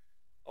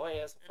oh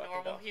yeah, it's a fucking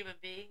dog. A normal human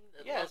being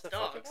that it's loves a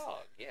dogs. fucking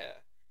dog, yeah.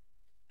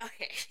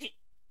 Okay.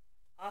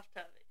 Off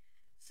topic.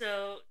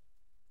 So...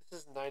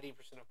 This is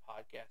 90% of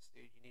podcasts,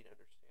 dude. You need to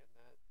understand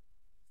that.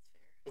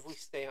 That's fair. If we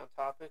stay on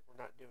topic,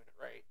 we're not doing it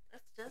right.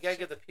 That's you gotta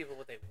give the people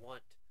what they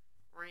want.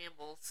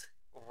 Rambles.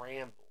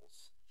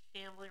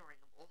 Shambling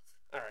rambles.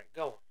 Alright,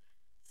 go on.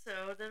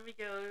 So then we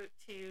go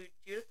to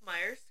Judith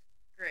Meyer's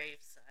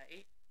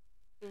gravesite.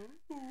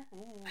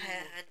 Ooh.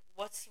 And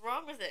what's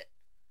wrong with it?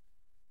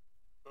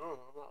 Oh,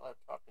 I'm not allowed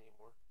to talk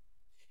anymore.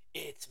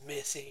 It's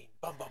missing.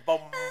 Bum bum bum.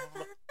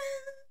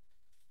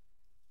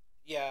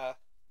 Yeah,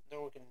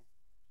 no one can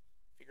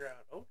figure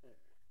out. Oh,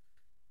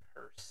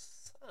 her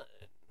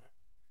son.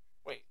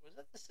 Wait, was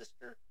that the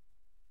sister?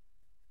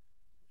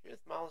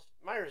 Judith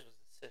Myers was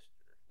the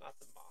sister, not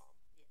the mom.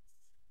 Yes.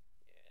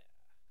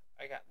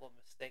 Yeah, I got a little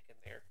mistaken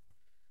there.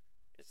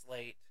 It's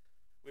late.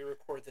 We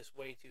record this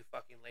way too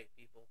fucking late,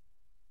 people.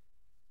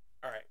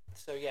 Alright,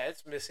 so yeah,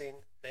 it's missing.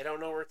 They don't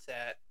know where it's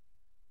at.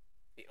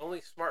 The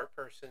only smart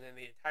person in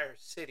the entire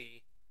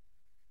city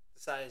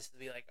decides to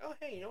be like, oh,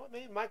 hey, you know what?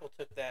 Maybe Michael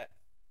took that.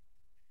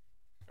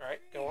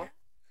 Alright, go on.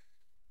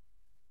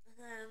 And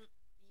then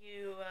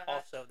you.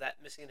 Also, that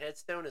missing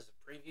headstone is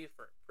a preview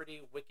for a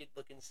pretty wicked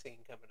looking scene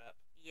coming up.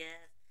 Yes.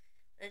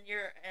 Then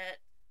you're at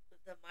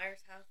the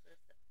Myers house with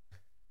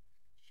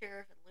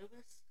Sheriff and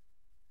Loomis.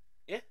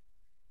 Yeah.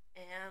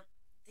 And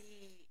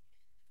the.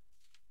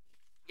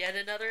 Yet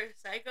another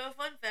Psycho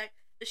fun fact: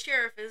 the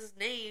sheriff is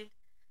named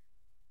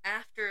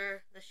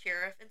after the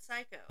sheriff in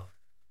Psycho.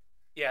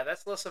 Yeah,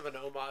 that's less of an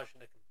homage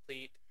and a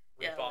complete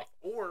ripoff. Yeah, like,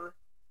 or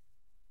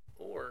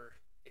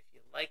if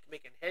you like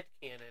making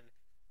headcanon,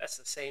 that's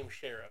the same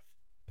sheriff.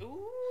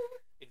 Ooh.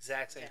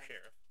 Exact same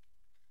sheriff.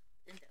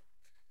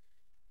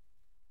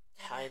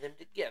 Tie them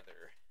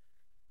together.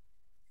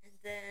 And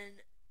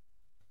then,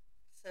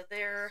 so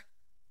they're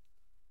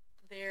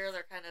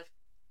kind of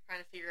trying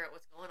to figure out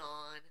what's going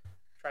on.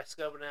 Try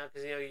scoping out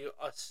because you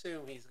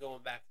assume he's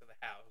going back to the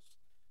house,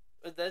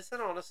 but that's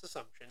an honest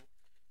assumption.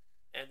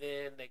 And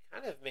then they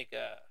kind of make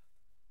a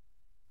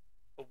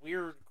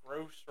weird,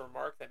 gross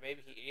remark that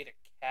maybe he ate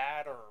a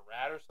cat or a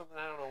rat or something.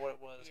 I don't know what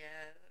it was.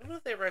 Yeah. I don't know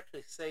if they ever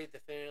actually say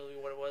definitively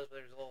what it was, but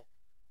there's a little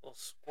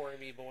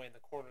squirmy boy in the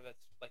corner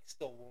that's like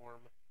still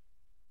warm.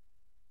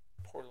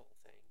 Poor little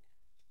thing.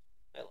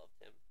 I loved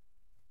him.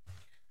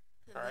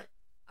 All right.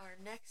 Our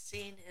next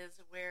scene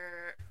is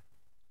where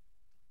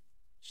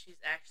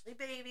she's actually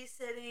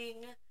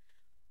babysitting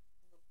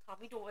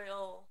Tommy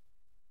Doyle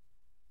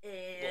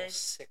and little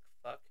sick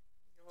fuck.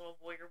 A little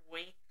voyeur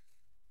boy.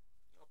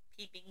 Little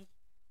peeping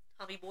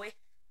Tommy boy.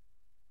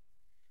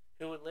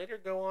 Who would later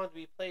go on to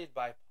be played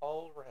by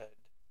Paul Rudd.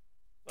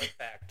 Fun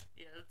fact.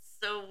 Yeah, it's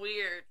so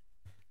weird.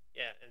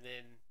 Yeah, and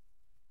then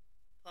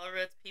Paul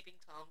Rudd's peeping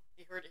Tom.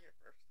 You heard it here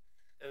first.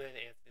 And then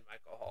Anthony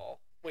Michael Hall.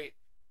 Wait,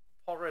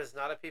 Paul Rudd is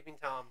not a peeping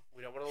Tom.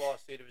 We don't want a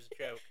lawsuit. It was a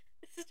joke.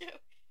 It's a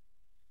joke.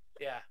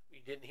 Yeah, you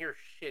didn't hear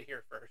shit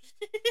here first.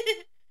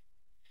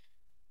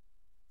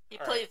 He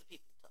plays the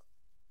peeping Tom.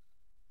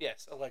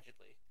 Yes,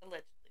 allegedly.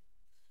 Allegedly.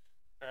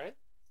 All right.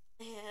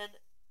 And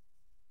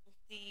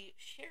the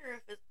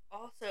sheriff is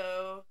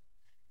also,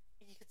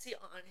 you can see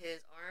on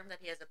his arm that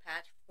he has a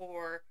patch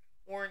for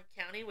Warren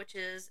County, which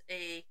is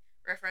a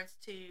reference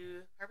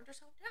to Carpenter's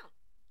hometown,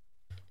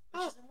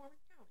 which is in Warren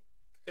County.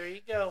 There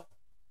you go.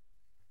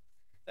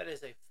 That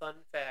is a fun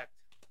fact.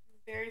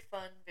 Very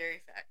fun, very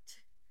fact.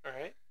 All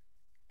right.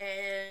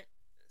 And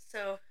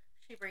so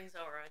she brings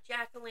over a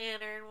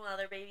jack-o'-lantern while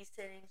they're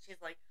babysitting.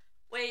 She's like,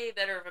 way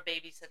better of a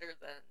babysitter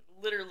than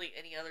literally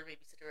any other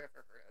babysitter I've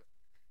ever heard of.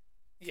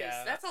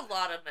 Yeah. That's a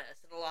lot of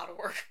mess and a lot of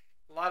work.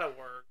 A lot of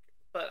work.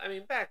 But, I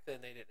mean, back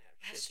then they didn't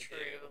have shit to do.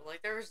 That's true.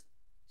 Like,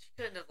 she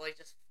couldn't have, like,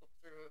 just flipped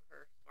through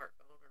her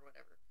smartphone or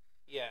whatever.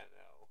 Yeah,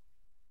 no.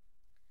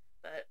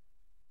 But,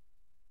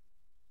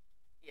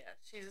 yeah,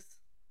 she's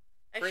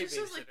like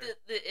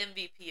the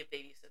MVP of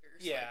babysitters.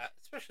 Yeah, like,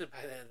 especially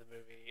by the end of the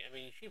movie. I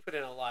mean, she put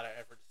in a lot of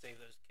effort to save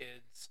those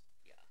kids.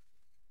 Yeah.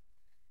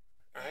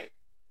 All right.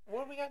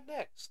 What do we got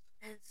next?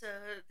 And so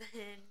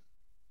then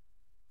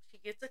she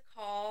gets a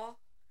call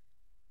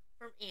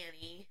from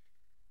Annie,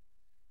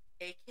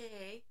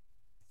 a.k.a.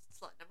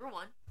 slut number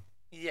 1.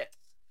 Yes.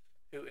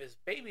 Who is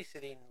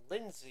babysitting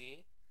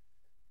Lindsay,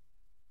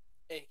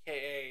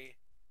 a.k.a.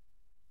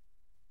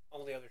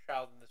 only other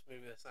child in this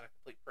movie that's not a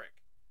complete prick.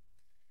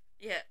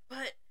 Yeah,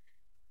 but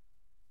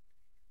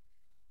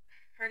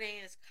her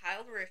name is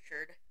Kyle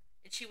Richard,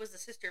 and she was the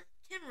sister of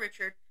Kim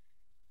Richard,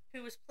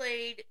 who was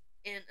played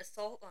in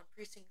Assault on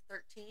Precinct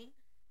 13,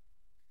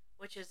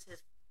 which is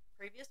his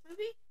previous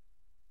movie.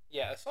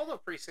 Yeah, Assault on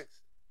Precinct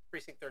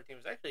 13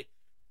 was actually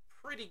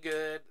pretty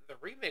good. The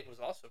remake was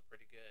also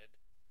pretty good.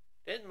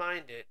 Didn't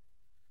mind it.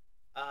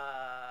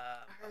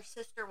 Her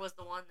sister was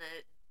the one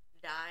that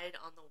died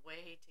on the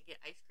way to get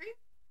ice cream.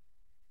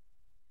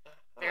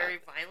 Very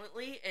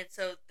violently, and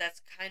so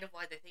that's kind of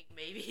why they think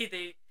maybe he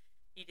didn't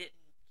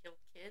kill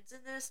kids in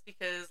this,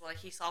 because like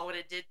he saw what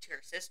it did to her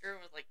sister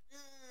and was like,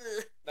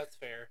 ugh. That's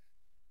fair.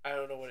 I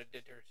don't know what it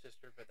did to her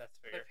sister, but that's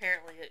fair. But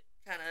apparently it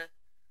kind of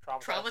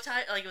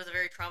traumatized. Like, it was a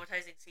very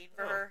traumatizing scene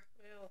for her.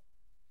 Well,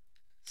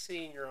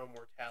 seeing your own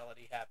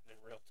mortality happen in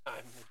real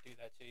time would do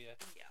that to you.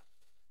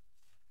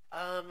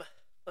 Yeah.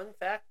 Fun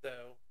fact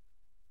though,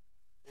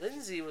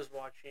 Lindsay was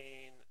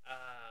watching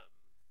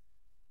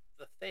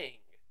The Thing,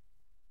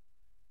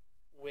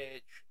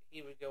 which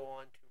he would go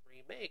on to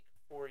remake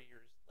 4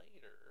 years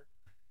later.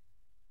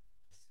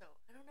 So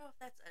I don't know if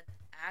that's an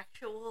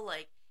actual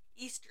like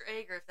Easter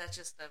egg or if that's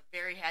just a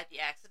very happy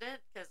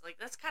accident, because like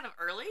that's kind of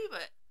early,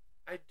 but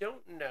I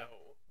don't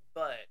know.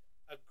 But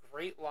a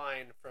great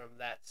line from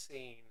that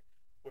scene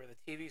where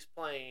the TV's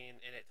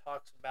playing and it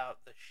talks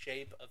about the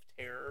shape of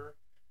terror.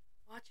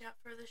 Watch out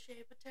for the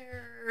shape of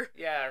terror.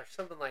 Yeah, or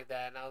something like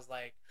that. And I was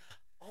like,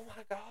 oh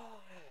my god.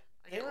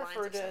 They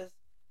referred to as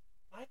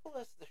Michael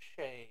as the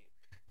shape.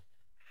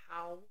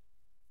 How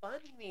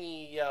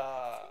funny.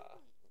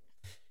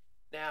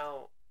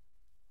 Now,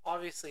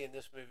 Obviously, in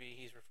this movie,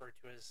 he's referred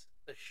to as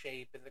the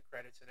Shape in the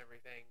credits and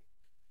everything.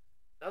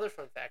 Another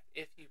fun fact: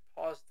 if you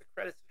pause the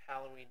credits of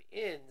Halloween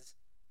Ends,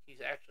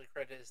 he's actually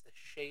credited as the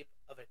Shape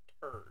of a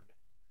turd,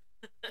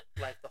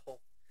 like the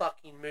whole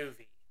fucking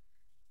movie.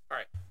 All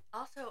right.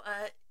 Also,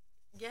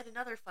 yet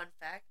another fun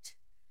fact: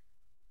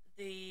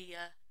 the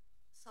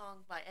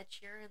song by Ed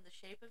Sheeran, "The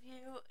Shape of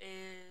You,"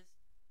 is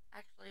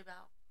actually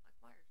about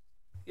Michael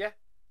Myers. Yeah,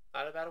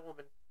 not about a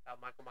woman,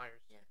 about Michael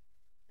Myers. Yeah,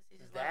 because he's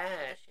in love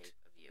with the shape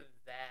of you.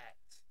 That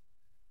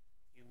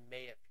you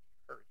may have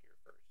heard here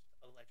first,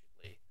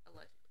 allegedly.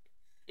 Allegedly.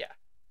 Yeah.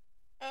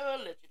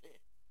 Allegedly.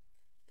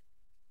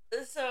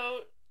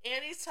 So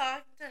Annie's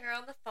talking to her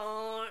on the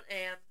phone,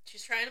 and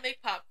she's trying to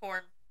make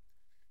popcorn,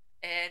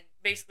 and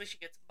basically she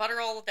gets butter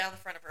all down the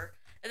front of her,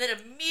 and then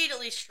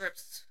immediately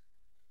strips.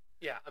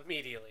 Yeah,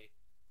 immediately.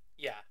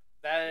 Yeah,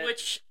 that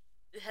which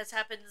has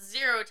happened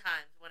 0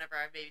 times whenever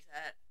I've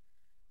babysat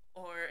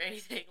or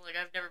anything. Like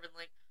I've never been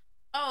like,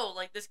 oh,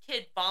 like this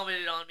kid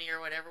vomited on me or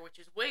whatever, which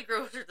is way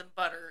grosser than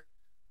butter.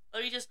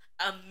 Let me just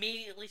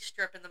immediately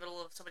strip in the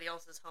middle of somebody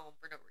else's home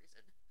for no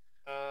reason.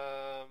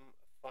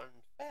 Fun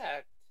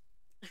fact.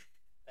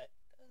 That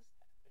does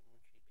happen when she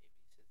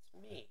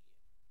babysits me.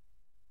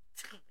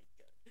 Oh my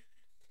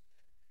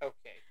god.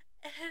 Okay.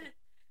 And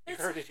you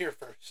heard it here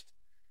first.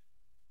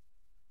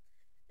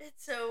 And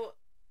so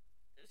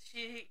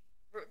she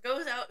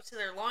goes out to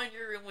their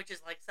laundry room, which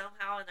is like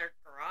somehow in their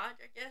garage,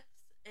 I guess.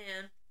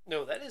 And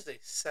no, that is a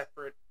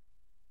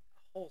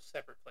whole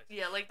separate place.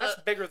 Yeah, like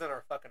that's bigger than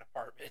our fucking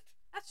apartment.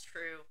 That's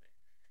true,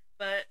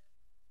 but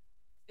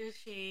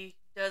she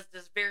does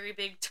this very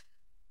big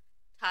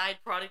Tide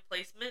product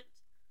placement,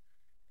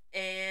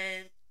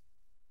 and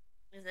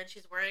then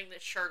she's wearing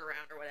this shirt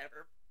around or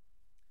whatever,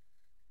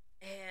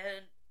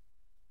 and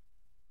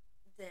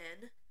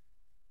then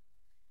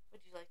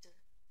would you like to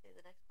say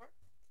the next part?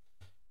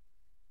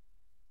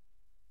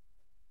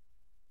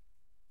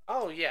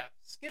 Oh yeah,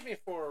 skipping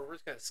forward, we're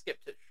just gonna skip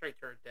straight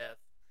to her death.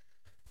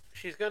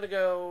 She's gonna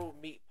go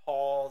meet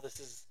Paul. This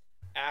is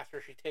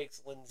after she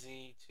takes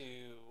Lindsay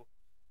to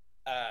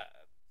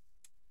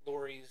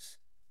Laurie's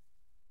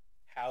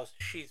house.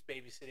 She's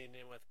babysitting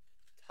in with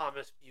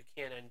Thomas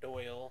Buchanan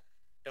Doyle.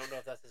 Don't know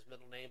if that's his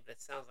middle name, but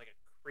it sounds like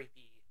a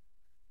creepy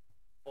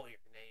lawyer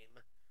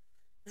name.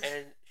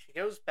 And she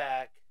goes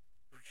back,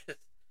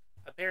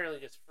 apparently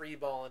just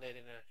freeballing it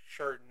in a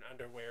shirt and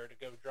underwear to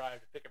go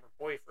drive to pick up her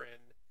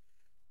boyfriend.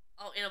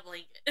 Oh, in a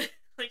blanket.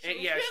 Like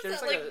she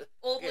looks like a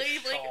old lady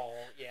shawl.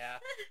 Yeah,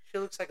 she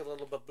looks like a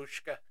little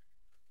babushka.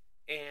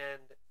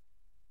 And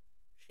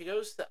she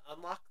goes to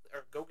unlock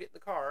or go get in the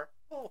car.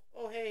 Oh,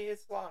 hey,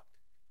 it's locked.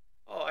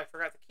 Oh, I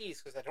forgot the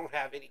keys because I don't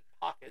have any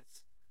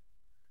pockets.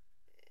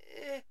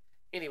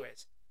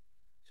 Anyways,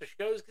 so she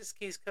goes, gets the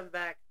keys, comes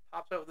back,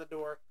 pops open the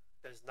door,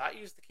 does not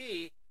use the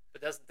key,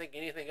 but doesn't think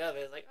anything of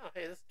it. Like, oh,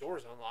 hey, this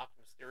door's unlocked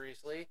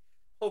mysteriously.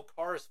 Whole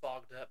car's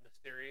fogged up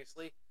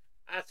mysteriously.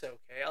 That's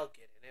okay, I'll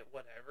get in it,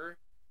 whatever.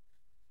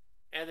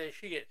 And then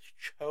she gets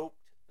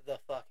choked the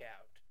fuck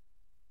out.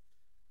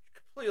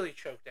 Completely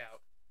choked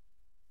out.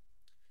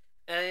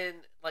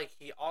 And, like,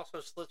 he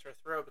also slits her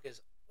throat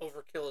because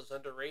overkill is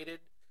underrated.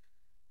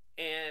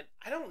 And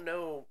I don't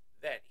know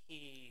that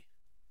he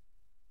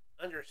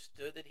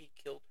understood that he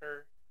killed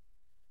her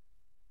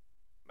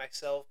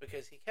myself,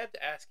 because he kept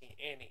asking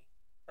Annie,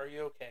 are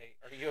you okay?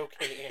 Are you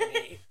okay,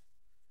 Annie?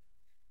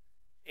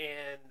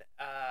 And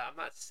I'm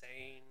not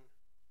saying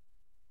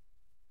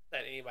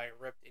that anybody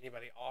ripped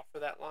anybody off for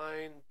that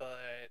line,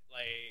 but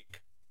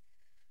like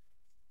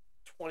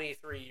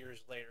 23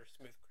 years later,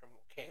 Smooth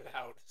Criminal came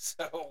out,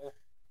 so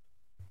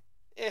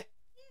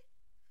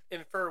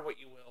infer what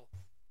you will.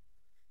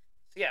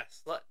 So yeah,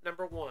 slut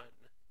number 1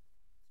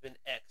 has been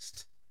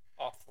X'd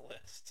off the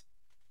list.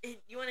 And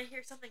you want to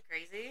hear something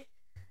crazy?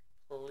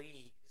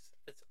 Please.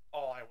 That's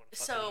all I want to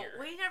fucking hear. So,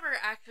 we never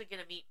actually get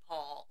to meet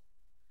Paul.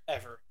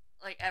 Ever.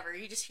 Like, ever.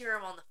 You just hear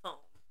him on the phone.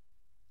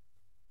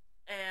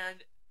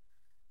 And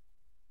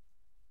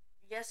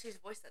guess whose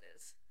voice that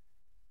is?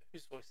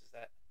 Whose voice is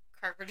that?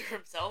 Carpenter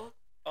himself.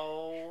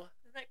 Oh.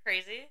 Isn't that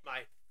crazy?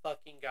 My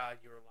fucking God,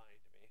 you were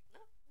lying to me. No,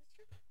 that's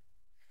true.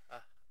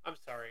 I'm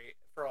sorry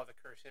for all the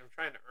cursing. I'm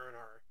trying to earn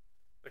our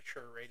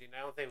mature rating.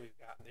 I don't think we've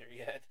gotten there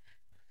yet.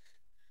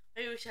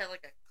 Maybe we should have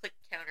like a click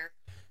counter.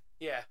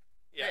 Yeah.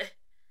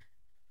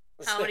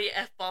 How many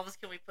F-bombs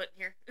can we put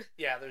in here?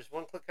 Yeah, there's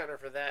one click counter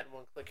for that and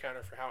one click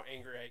counter for how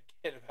angry I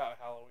get about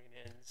Halloween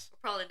Ends.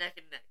 Probably neck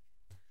and neck.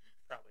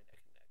 Probably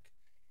neck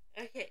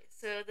and neck. Okay,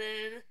 so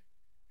then...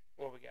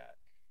 What we got?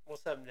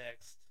 What's up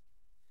next?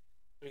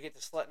 Do we get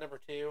to slut number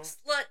 2?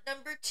 Slut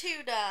number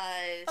 2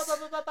 dies.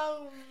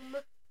 Boom.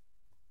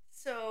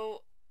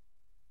 So...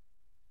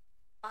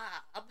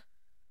 Bob.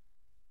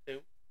 Who?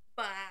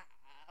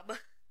 Bob.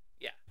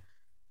 Yeah.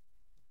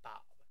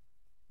 Bob.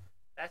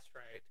 That's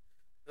right.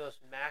 The most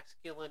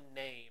masculine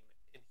name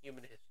in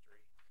human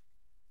history.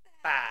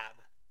 Bob.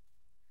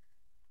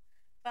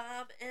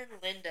 Bob and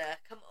Linda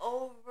come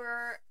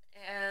over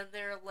and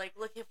they're like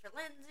looking for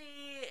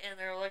Lindsay and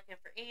they're looking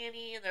for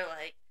Annie and they're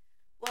like,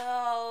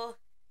 well,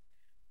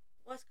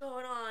 what's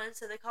going on?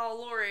 So they call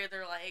Lori,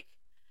 they're like,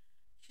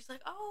 she's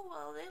like, oh,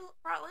 well, they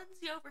brought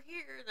Lindsay over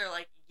here. And they're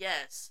like,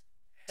 yes,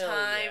 Hell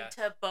time yeah.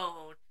 to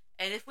bone.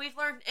 And if we've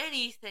learned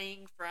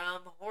anything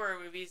from horror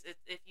movies,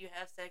 it's if you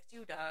have sex,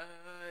 you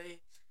die.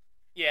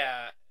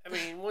 Yeah, I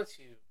mean, once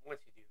you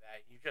do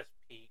that, you just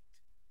peaked.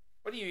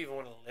 What do you even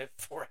want to live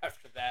for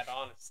after that,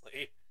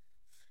 honestly?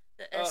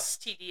 The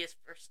STD is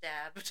first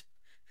stabbed.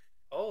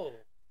 Oh.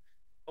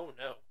 Oh,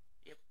 no.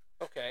 Yep.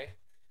 Okay.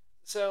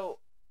 So,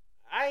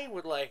 I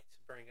would like to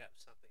bring up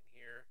something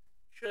here.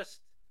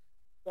 Just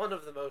one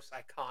of the most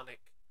iconic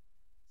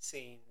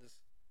scenes,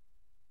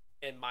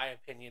 in my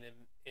opinion,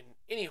 in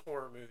any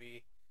horror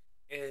movie,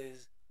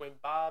 is when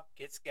Bob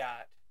gets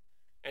got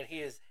and he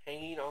is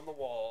hanging on the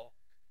wall,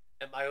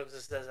 and Michael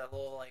just does that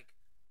little, like,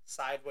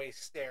 sideways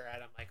stare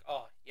at him, like,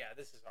 oh, yeah,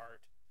 this is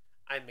art.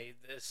 I made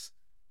this.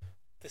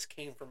 This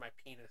came from my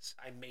penis.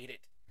 I made it.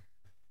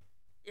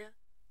 Yeah.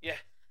 Yeah.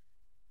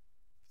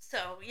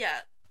 So,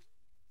 yeah.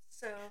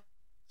 So.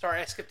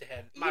 Sorry, I skipped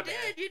ahead. My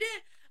bad. You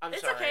did. I'm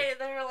it's sorry. It's okay.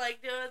 They were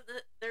like doing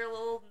their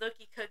little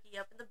nookie cookie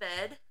up in the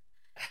bed.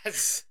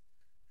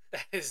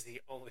 That is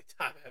the only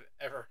time I've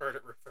ever heard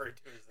it referred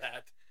to as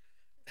that.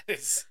 That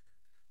is.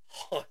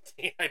 Oh,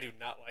 dang, I do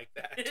not like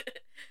that.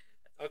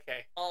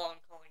 Okay. All I'm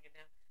calling it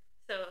now.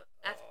 So,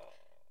 after,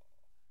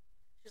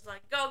 she's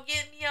like, go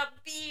get me a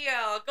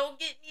beer. Go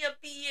get me a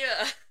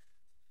beer.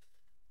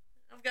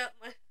 I've got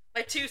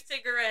my 2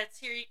 cigarettes.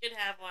 Here, you can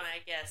have one, I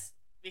guess.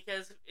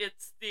 Because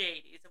it's the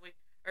 80s and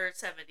or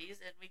 70s,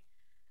 and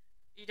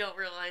you don't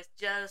realize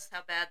just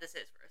how bad this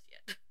is for us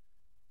yet.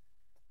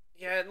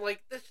 Yeah, and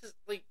like this is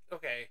like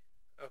okay.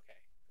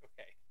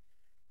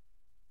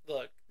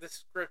 Look, this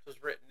script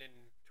was written in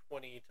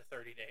 20 to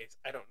 30 days.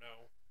 I don't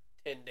know.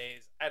 10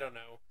 days. I don't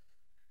know.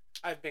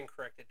 I've been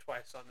corrected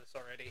twice on this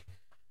already.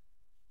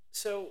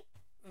 So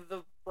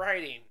the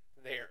writing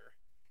there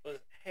was,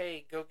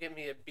 "Hey, go get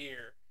me a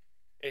beer,"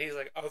 and he's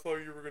like, "I thought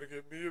you were gonna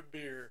get me a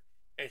beer,"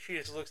 and she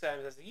just looks at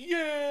him and says,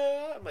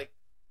 "Yeah." I'm like,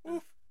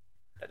 "Oof,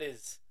 that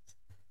is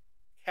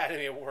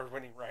Academy Award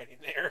winning writing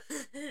there."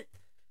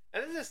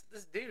 And then this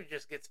dude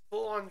just gets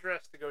full on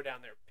dressed to go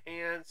down there,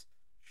 pants,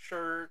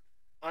 shirt,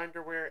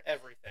 underwear,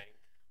 everything.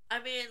 I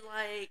mean,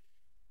 like,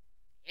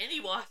 and he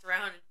walks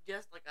around in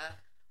just like a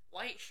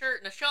white shirt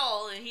and a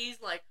shawl, and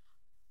he's like,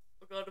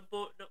 I gotta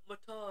button up my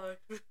tie.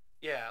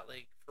 Yeah,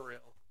 like, for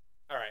real.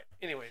 Alright,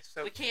 anyways,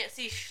 so... We can't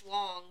see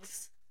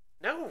schlongs.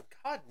 No,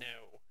 God,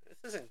 no.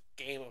 This isn't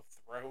Game of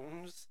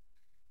Thrones.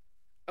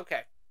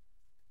 Okay.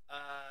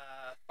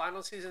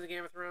 Final season of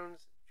Game of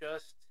Thrones,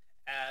 just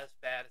as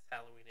bad as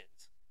Halloween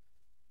ends.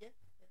 Yeah.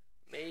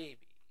 Maybe.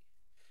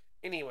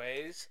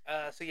 Anyways,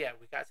 so yeah,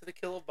 we got to the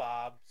kill of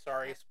Bob.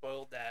 Sorry,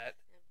 spoiled that.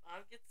 And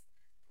Bob gets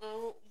a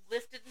little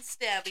lifted and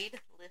stabbied.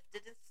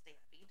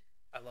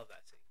 I love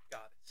that scene.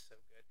 God, it's so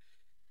good.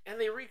 And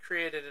they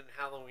recreated it in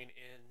Halloween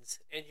Ends.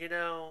 And you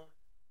know,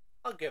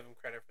 I'll give them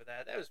credit for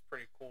that. That was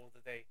pretty cool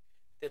that they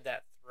did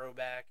that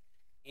throwback.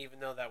 Even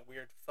though that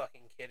weird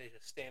fucking kid is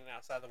just standing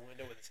outside the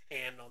window with his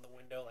hand on the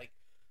window like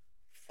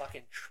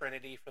fucking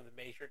Trinity from the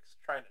Matrix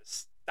trying to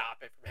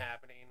stop it from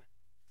happening.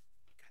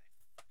 God,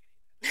 I fucking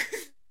hate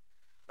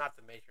that. Not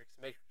the Matrix.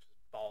 The Matrix is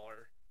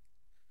baller.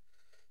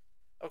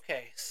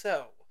 Okay,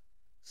 so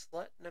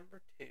slut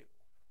number 2.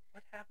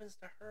 What happens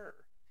to her?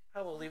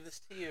 I will leave this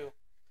to you.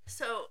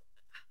 So,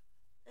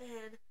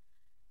 and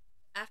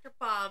after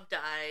Bob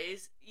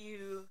dies,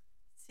 you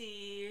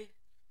see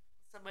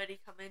somebody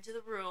come into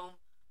the room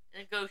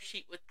and a ghost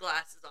sheet with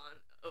glasses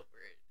on over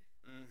it.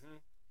 Mm-hmm.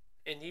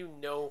 And you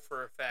know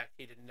for a fact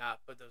he did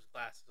not put those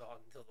glasses on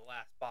until the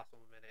last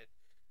possible minute.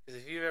 Because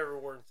if you've ever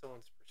worn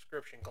someone's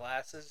prescription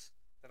glasses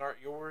that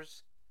aren't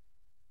yours,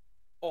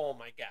 oh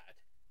my god.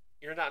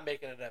 You're not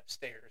making it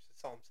upstairs,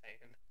 that's all I'm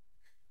saying.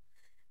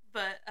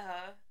 But,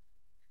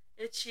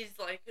 she's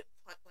like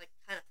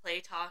kind of play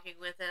talking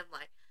with him,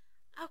 like,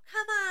 oh,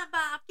 come on,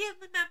 Bob, give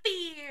me my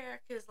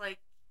beer. Because, like,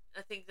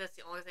 I think that's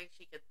the only thing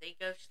she could think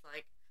of. She's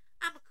like,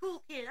 I'm a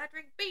cool kid, I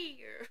drink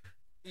beer.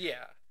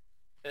 Yeah.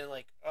 And,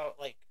 like, oh,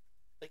 like,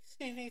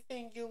 see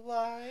anything you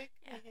like?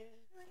 Yeah.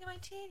 Look at my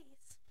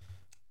titties.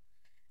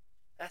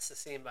 That's the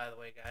scene, by the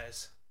way,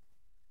 guys.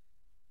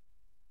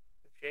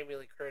 If Jamie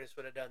Lee Curtis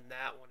would have done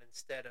that one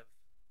instead of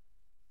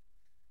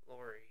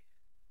Lori.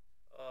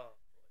 Oh,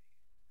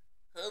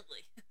 boy.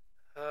 Ugly.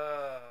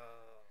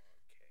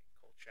 Okay,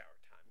 cold shower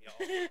time,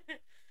 y'all.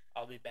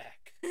 I'll be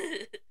back.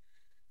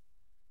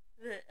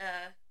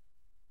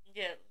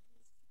 Yeah.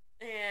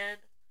 And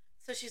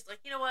so she's like,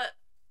 you know what?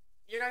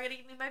 You're not gonna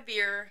give me my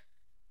beer.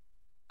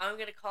 I'm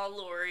gonna call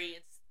Lori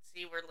and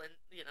see where if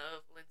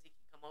Lindsay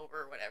can come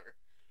over or whatever.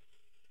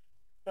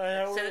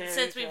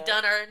 Since we've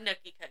done our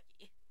nookie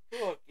cookie.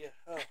 Oh, yeah.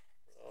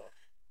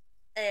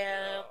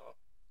 And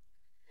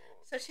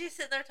so she's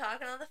sitting there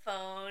talking on the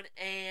phone,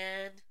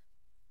 and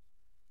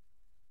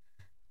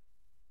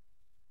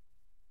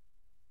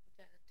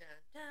dun, dun,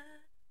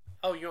 dun.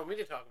 Oh, you want me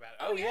to talk about it?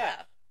 Oh,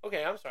 yeah.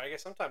 Okay, I'm sorry. I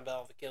guess I'm talking about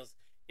all the kills.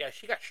 Yeah,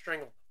 she got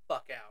strangled the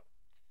fuck out.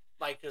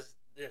 Like, just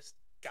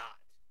got.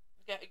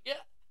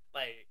 Yeah.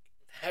 Like,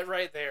 that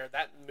right there,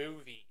 that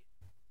movie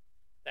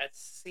that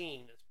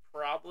scene is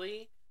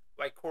probably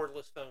why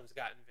cordless phones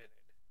got invented.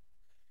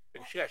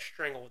 Because she got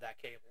strangled with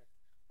that cable.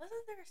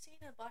 Wasn't there a scene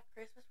in Black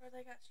Christmas where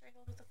they got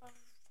strangled with the phone?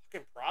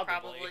 Fucking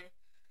probably.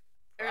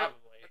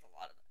 Probably. There's a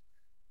lot of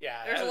that.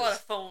 Yeah, there's a lot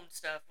of phone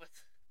stuff with.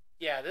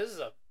 Yeah, this is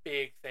a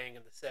big thing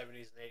in the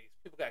 70s and 80s.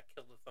 People got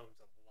killed with phones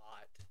a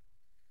lot.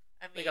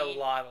 I mean, like a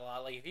lot.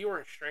 Like if you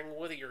weren't strangled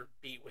with it, you're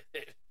beat with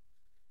it.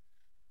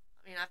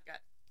 I mean, I've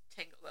got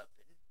tangled up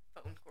in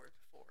phone cords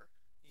before.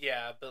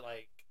 Yeah, but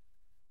like,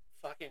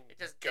 fucking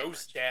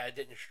Ghost Dad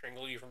didn't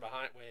strangle you from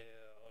behind. Well,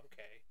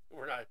 okay,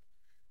 we're not.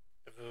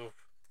 Oof.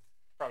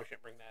 Probably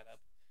shouldn't bring that up.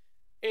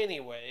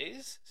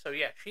 Anyways, so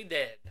yeah, she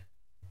dead.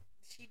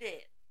 She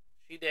did.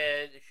 She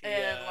did. She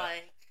and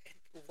like,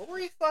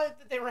 Lori thought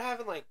that they were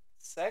having like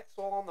sex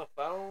while on the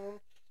phone.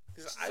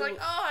 She's like,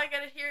 oh, I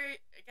gotta hear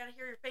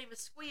your famous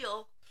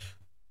squeal.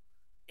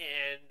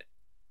 And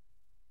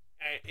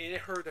in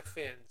her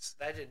defense,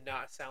 that did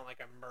not sound like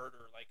a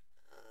murder. Like,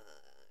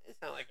 it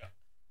sounded like a,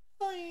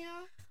 oh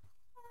yeah,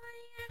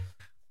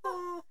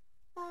 oh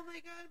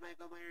my God,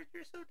 Michael Myers,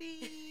 you're so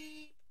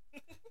deep.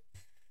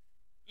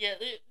 Yeah,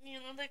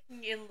 that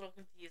can get a little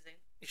confusing.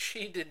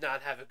 She did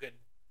not have a good,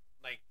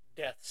 like,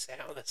 death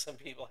sound that some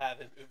people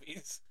have in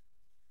movies.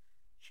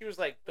 She was,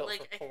 like, built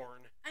for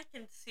porn. I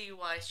can see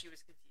why she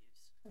was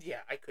confused.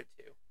 Yeah, I could,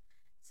 too.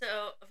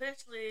 So,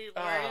 eventually,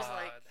 Laurie's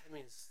like... That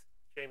means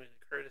Jamie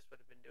Lee Curtis would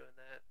have been doing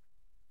that.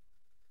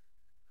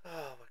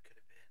 Oh, what could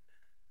have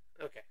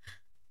been? Okay.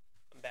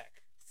 I'm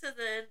back. So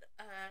then,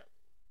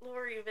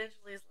 Laurie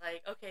eventually is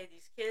like, okay,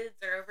 these kids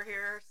are over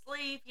here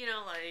asleep,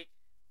 like...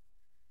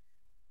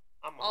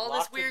 all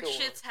this weird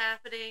shit's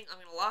happening. I'm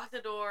gonna lock the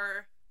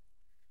door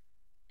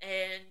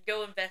and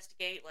go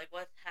investigate, like,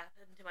 what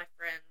happened to my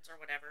friends or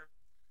whatever.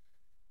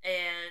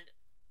 And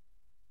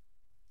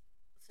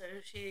so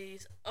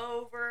she's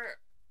over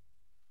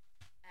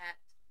at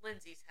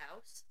Lindsay's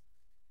house,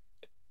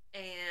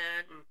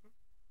 and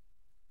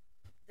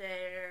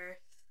there's...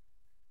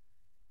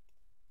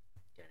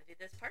 Do you want to do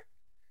this part?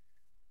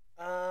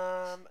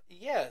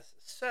 Yes.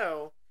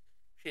 So,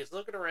 she's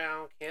looking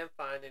around, can't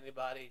find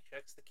anybody,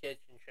 checks the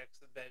kitchen, checks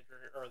the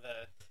bedroom, or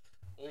the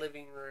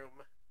living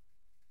room.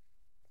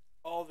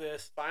 All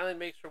this, finally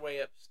makes her way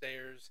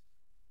upstairs.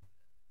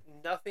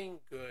 Nothing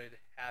good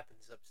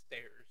happens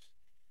upstairs.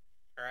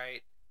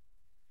 Alright?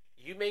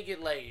 You may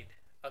get laid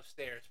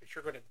upstairs, but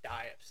you're going to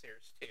die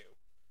upstairs too.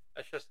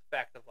 That's just a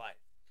fact of life.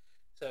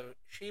 So,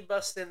 she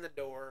busts in the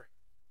door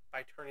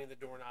by turning the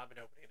doorknob and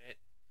opening it,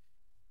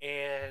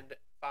 and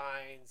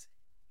finds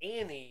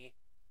Annie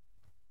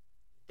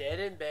dead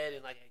in bed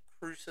in like a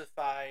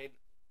crucified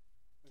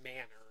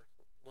manner,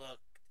 look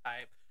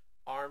type,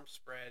 arms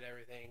spread,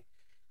 everything.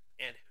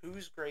 And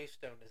whose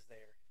gravestone is there?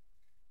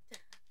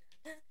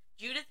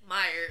 Judith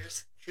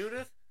Myers.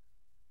 Judith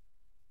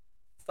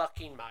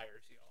fucking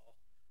Myers, y'all.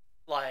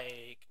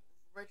 Like...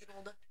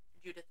 Reginald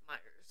Judith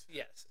Myers.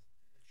 Yes.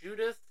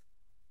 Judith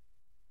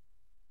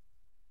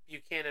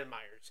Buchanan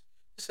Myers.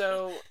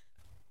 So,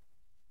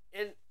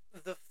 and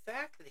the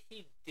fact that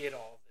he did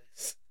all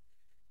this,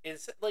 and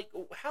like,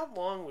 how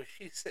long was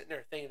she sitting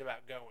there thinking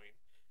about going?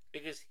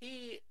 Because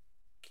he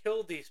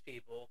killed these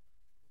people,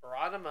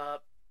 brought them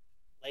up,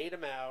 laid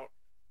them out,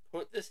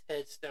 put this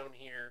headstone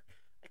here.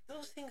 Like,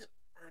 those things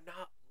are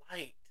not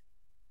light.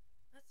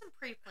 That's some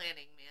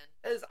pre-planning,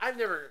 man. As I've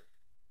never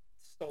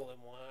stolen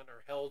one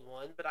or held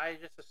one, but I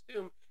just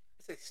assume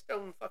it's a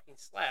stone fucking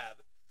slab.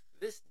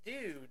 This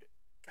dude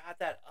got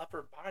that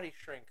upper body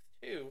strength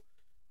too.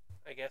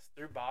 I guess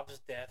through Bob's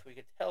death, we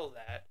could tell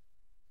that.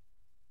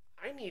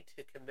 I need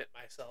to commit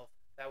myself.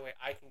 That way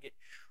I can get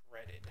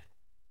shredded.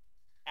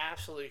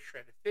 Absolutely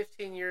shredded.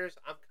 15 years,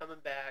 I'm coming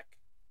back.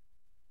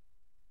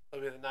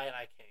 It'll be the night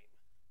I came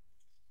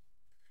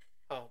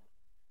home.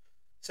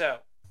 So,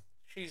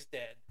 she's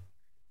dead.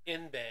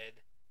 In bed.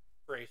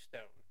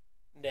 Gravestone.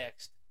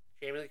 Next,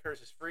 Jamie Lee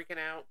Curtis is freaking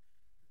out.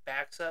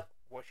 Backs up.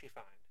 What'd she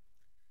find?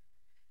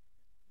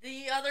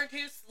 The other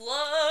two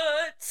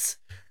sluts!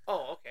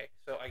 Oh, okay.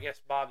 So I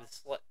guess Bob is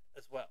slut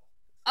as well.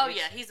 Oh,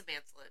 yeah, he's a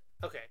man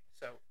slut. Okay,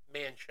 so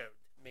man showed,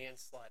 man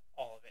slut,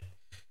 all of it.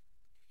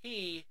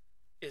 He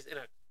is in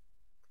a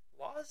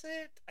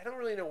closet? I don't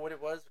really know what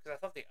it was because I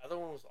thought the other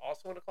one was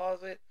also in a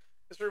closet.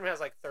 This room has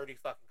like 30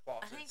 fucking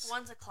closets. I think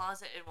one's a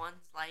closet and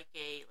one's like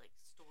a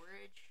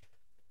storage,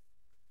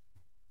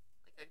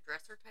 like a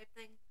dresser type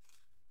thing.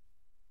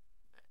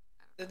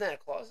 Isn't that a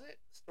closet?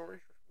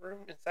 Storage room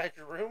inside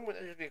your room?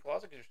 Wouldn't it just be a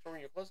closet because you're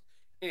storing your clothes?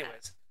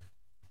 Anyways,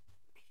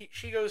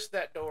 she goes to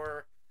that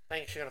door,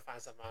 thinks she's gonna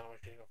find something. I don't know what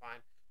she's gonna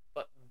find,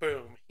 but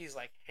boom, he's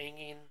like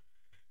hanging,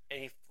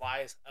 and he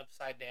flies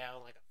upside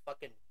down like a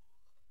fucking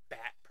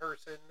bat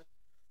person.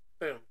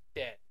 Boom,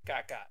 dead.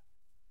 Got.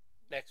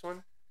 Next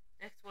one.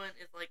 Next one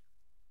is like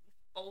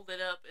folded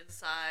up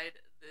inside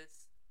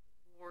this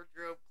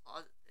wardrobe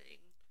closet thing.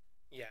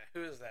 Yeah,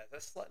 who is that?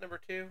 That's slut number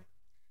 2?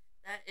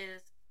 That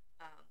is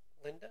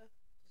Linda?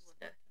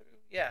 Linda.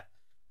 Yeah.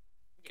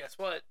 Guess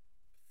what?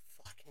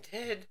 Fucking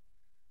dead.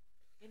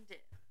 Dead.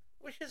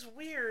 Which is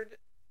weird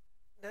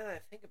now that I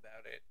think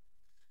about it.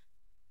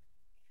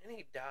 And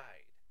he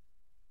died.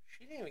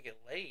 She didn't even get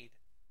laid.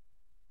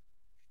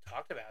 She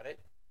talked about it.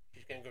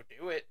 She's gonna go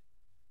do it.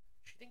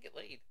 She didn't get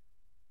laid.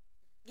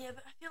 Yeah,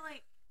 but I feel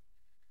like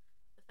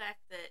the fact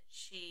that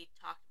she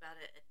talked about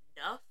it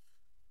enough,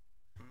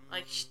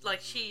 like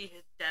she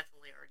had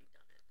definitely already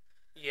done it.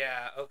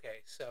 Yeah.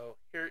 Okay. So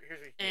here's what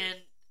you And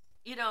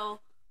you know,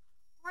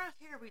 around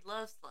here we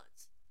love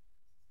sluts,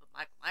 but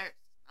Michael Myers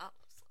does not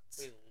love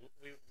sluts.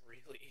 We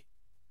really,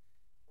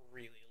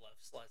 really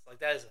love sluts. Like,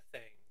 that is a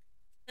thing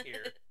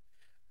here.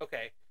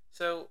 Okay.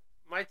 So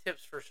my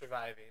tips for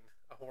surviving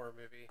a horror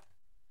movie: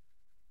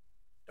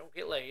 don't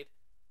get laid.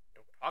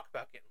 Don't talk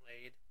about getting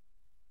laid.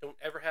 Don't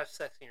ever have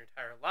sex in your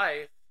entire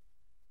life.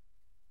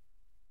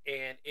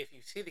 And if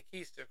you see the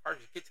keys to the car,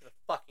 just get to the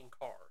fucking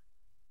car.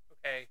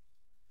 Okay?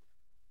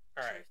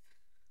 Alright.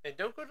 And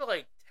don't go to,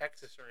 like,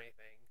 Texas or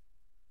anything.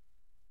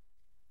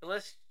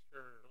 Unless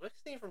you're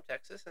listening from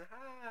Texas, and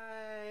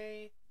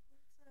hi.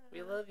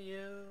 We love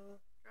you.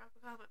 Drop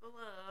a comment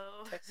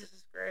below. Texas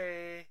is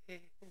great.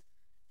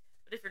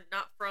 But if you're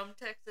not from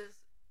Texas,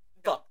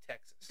 fuck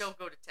Texas. Don't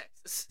go to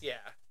Texas.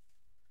 Yeah.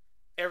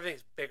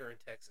 Everything's bigger in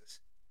Texas,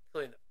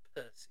 including the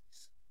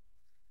pussies.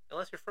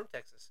 Unless you're from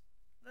Texas.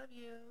 Love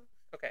you.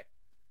 Okay.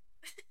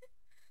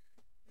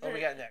 What we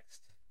got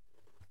next?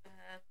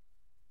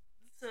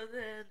 So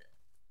then,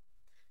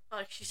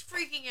 she's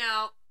freaking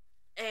out,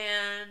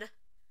 and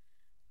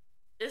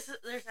there's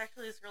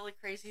actually this really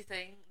crazy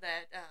thing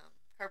that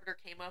Carpenter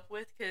came up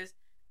with, because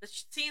the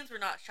scenes were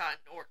not shot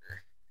in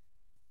order.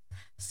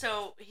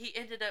 So he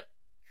ended up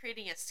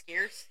creating a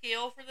scare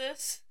scale for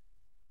this,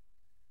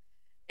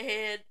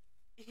 and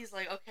he's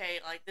like, okay,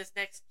 like, this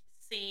next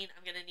scene,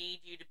 I'm gonna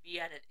need you to be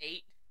at an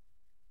 8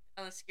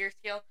 on the scare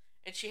scale,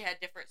 and she had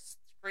different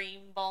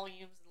scream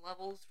volumes and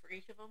levels for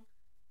each of them.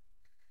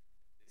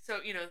 So,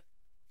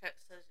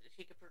 so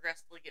she could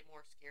progressively get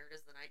more scared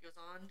as the night goes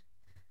on,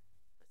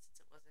 but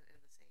since it wasn't in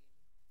the same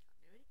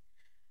continuity.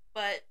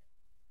 But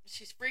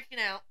she's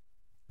freaking out.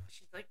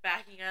 She's, like,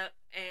 backing up,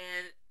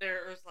 and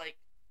there's, like,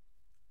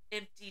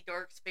 empty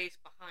dark space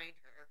behind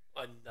her.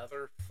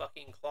 Another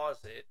fucking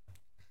closet.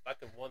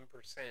 Fucking 1%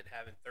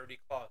 having 30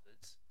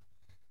 closets.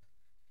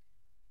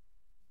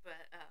 But,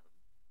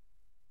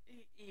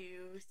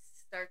 you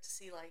start to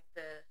see, like,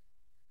 the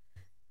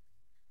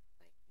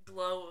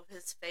glow of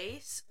his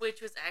face,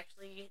 which was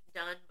actually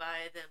done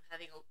by them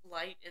having a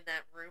light in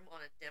that room on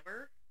a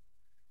dimmer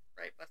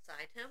right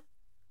beside him,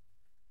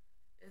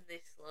 and they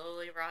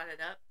slowly brought it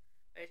up,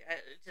 which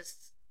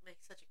just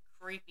makes such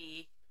a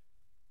creepy.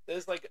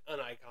 There's, like, an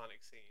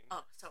iconic scene.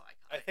 Oh, so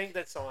iconic. I think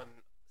that's on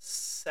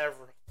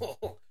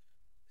several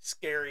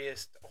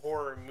scariest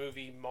horror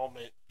movie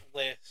moment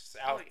lists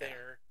out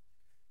there.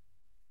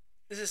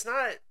 This is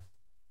not,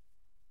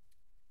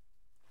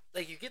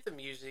 like, you get the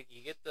music,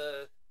 you get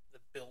the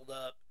build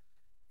up,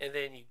 and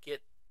then you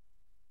get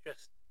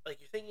just, like,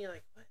 you're thinking,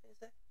 like, what is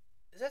that?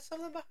 Is that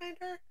something behind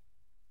her?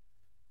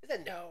 Is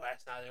that, no,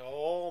 that's not.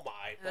 Oh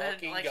my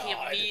fucking god! He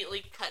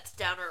immediately cuts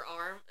down her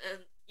arm, and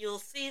you'll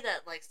see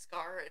that, like,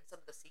 scar in some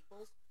of the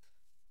sequels.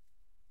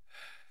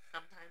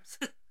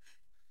 Sometimes.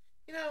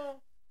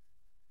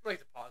 I'd like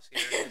to pause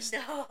here and just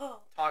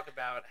talk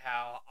about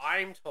how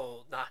I'm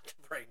told not to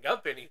bring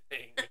up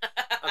anything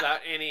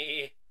about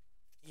any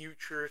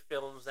future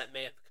films that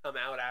may have come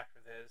out after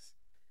this.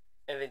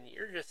 And then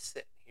you're just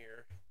sitting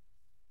here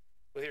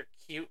with your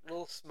cute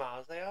little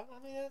smiles, like, oh,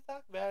 I'm going to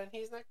talk about it, and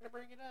he's not going to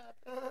bring it up.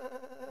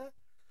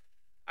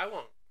 I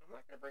won't. I'm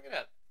not going to bring it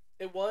up.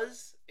 It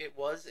was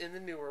in the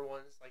newer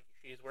ones, like,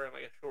 she's wearing,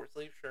 like, a short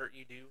sleeve shirt.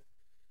 You do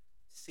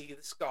see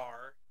the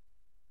scar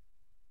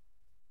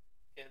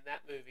in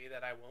that movie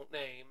that I won't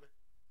name.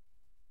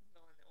 The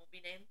one that won't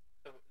be named?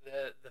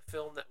 The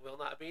film that will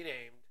not be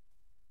named.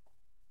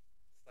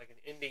 It's like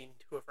an ending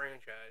to a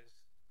franchise.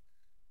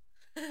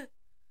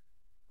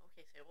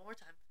 Okay, say it one more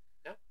time.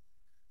 No.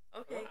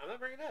 Okay. I'm not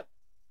bringing it up.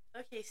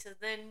 Okay, so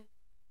then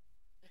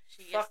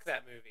Fuck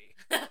that movie.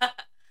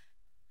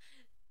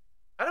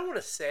 I don't want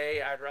to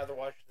say I'd rather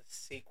watch the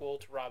sequel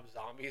to Rob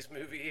Zombie's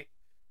movie,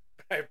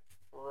 but I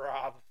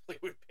probably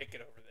would pick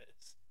it over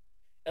this.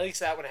 At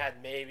least that one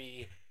had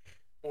maybe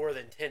more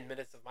than 10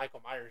 minutes of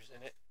Michael Myers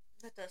in it.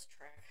 That does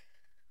track.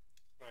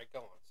 Alright, go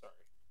on, sorry.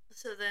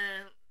 So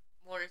then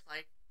Laura's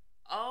like,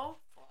 oh,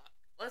 fuck.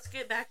 Let's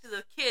get back to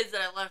the kids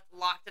that I left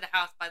locked in a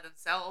house by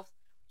themselves.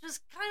 Which is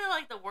kind of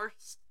like the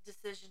worst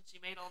decision she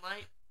made all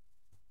night.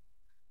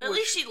 At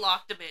least she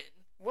locked them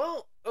in.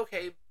 Well,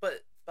 okay,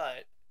 but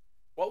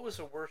what was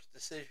the worst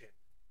decision?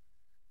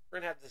 We're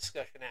going to have the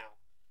discussion now.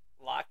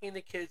 Locking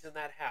the kids in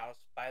that house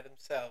by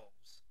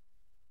themselves,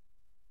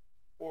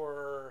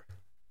 or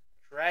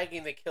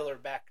dragging the killer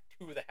back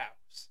to the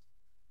house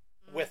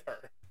with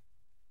her.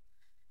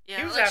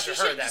 Yeah, like, she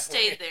should have just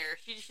stayed there.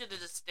 She should have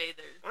just stayed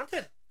there. I want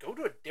to go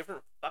to a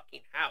different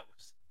fucking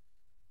house.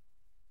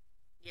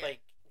 Yeah.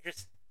 Like,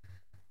 just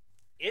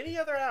any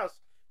other house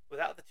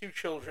without the 2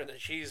 children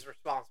that she's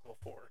responsible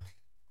for.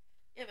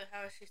 Yeah, but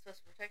how is she supposed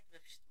to protect him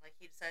if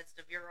he decides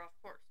to veer off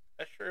course?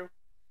 That's true.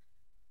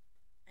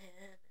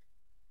 And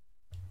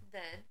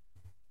then...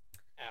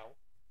 Ow.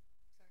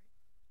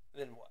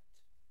 Sorry. Then what?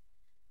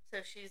 So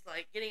she's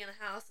like getting in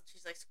the house and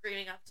she's like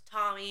screaming up to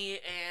Tommy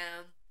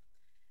and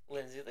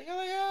Lindsay like, oh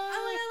my god,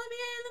 oh my god,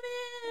 let me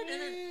in,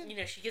 and then, you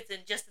know, she gets in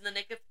just in the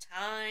nick of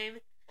time.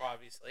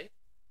 Obviously.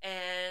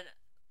 And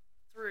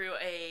through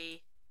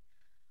a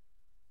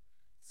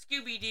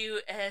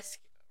Scooby-Doo-esque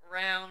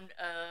round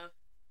of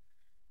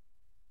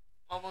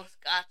almost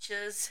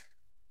gotchas,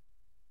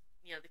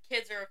 you know, the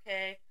kids are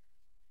okay.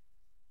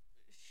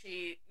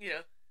 She, you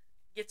know,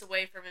 gets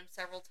away from him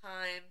several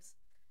times.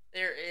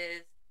 There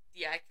is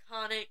the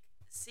iconic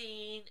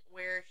scene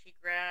where she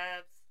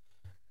grabs...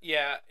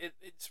 Yeah,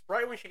 it's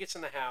right when she gets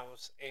in the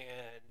house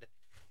and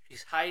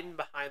she's hiding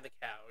behind the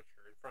couch,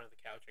 or in front of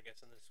the couch, I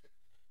guess,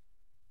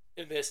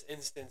 in this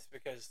instance,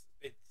 because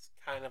it's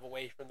kind of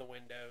away from the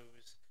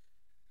windows.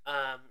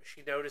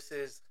 She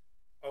notices,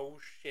 oh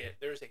shit,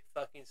 there's a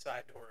fucking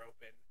side door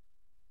open.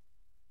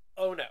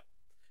 Oh no.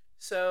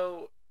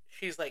 So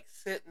she's like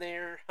sitting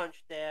there,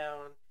 hunched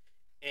down,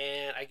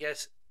 and I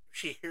guess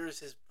she hears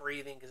his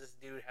breathing because this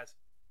dude has.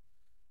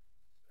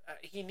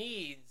 He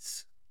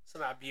needs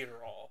some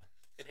albuterol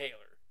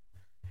inhaler.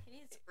 He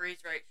needs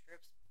freeze right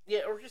strips.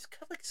 Yeah, or just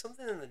cut like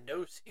something in the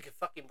nose so he can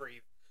fucking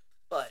breathe.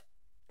 But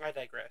I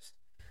digress.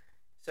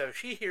 So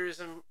she hears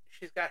him.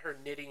 She's got her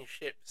knitting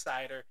shit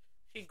beside her.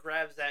 She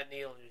grabs that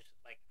needle and just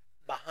like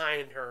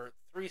behind her,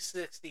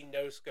 360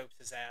 no scopes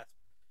his ass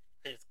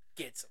and just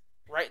gets him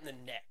right in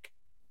the neck.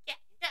 Yeah.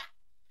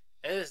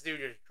 And this dude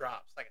just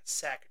drops like a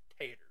sack of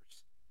taters.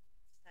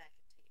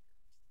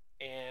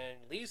 And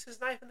leaves his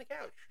knife in the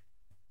couch.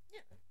 Yeah.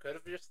 Could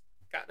have just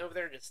gotten over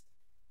there and just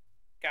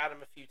got him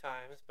a few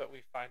times, but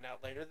we find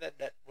out later that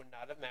that would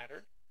not have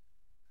mattered.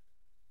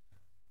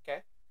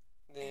 Okay.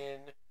 Then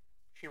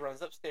she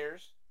runs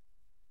upstairs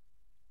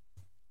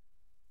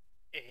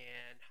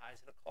and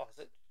hides in a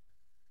closet.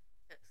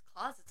 His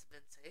closet's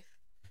been safe.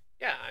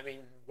 Yeah, I mean,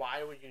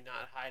 why would you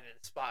not hide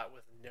in a spot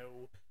with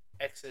no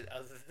exit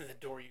other than the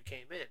door you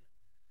came in?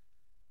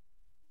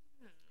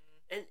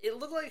 And it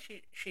looked like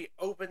she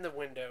opened the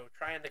window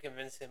trying to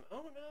convince him,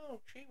 oh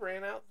no, she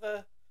ran out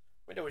the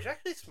window, which is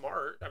actually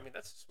smart. I mean,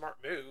 that's a smart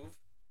move.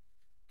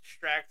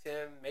 Distract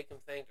him, make him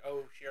think,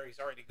 oh, he's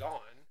already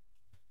gone.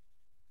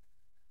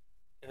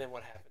 And then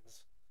what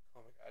happens? Oh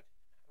my god,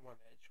 I'm on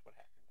edge. What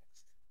happened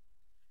next?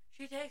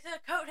 She takes a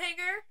coat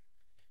hanger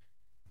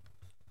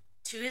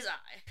to his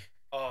eye.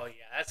 Oh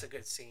yeah, that's a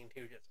good scene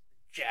too. Just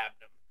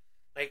jabbed him.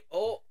 Like,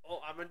 oh,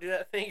 I'm gonna do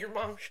that thing your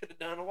mom should have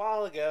done a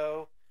while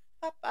ago.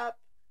 Up. God.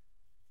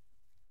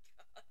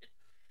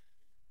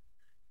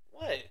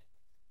 What?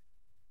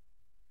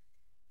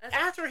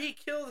 After he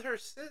killed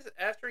his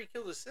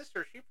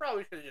sister, she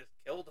probably should have just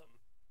killed him.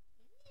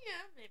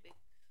 Yeah, maybe.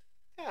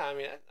 Yeah, I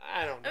mean,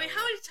 I don't know. I mean,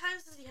 how many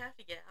times does he have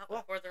to get out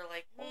before they're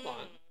like, hold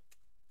on.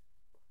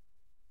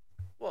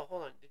 Well,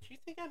 hold on. Did you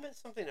think I meant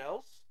something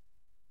else?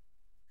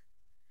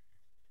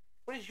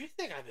 What did you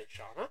think I meant,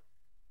 Shauna?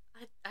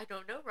 I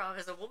don't know, Rob.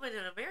 As a woman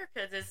in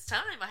America at this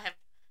time,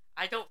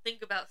 I don't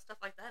think about stuff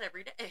like that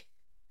every day.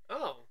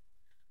 Oh.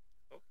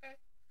 Okay.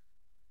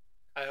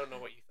 I don't know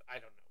what I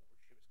don't know where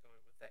she was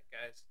going with that,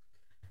 guys.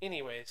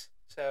 Anyways,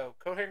 so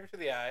coat hanger to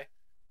the eye.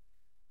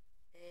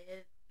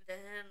 And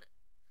then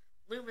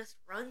Loomis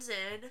runs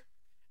in.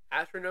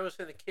 After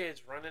noticing the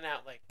kids running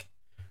out, like,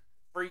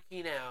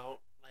 freaking out,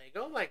 like,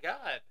 oh my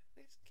god,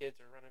 these kids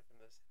are running from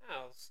this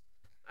house.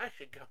 I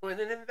should go in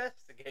and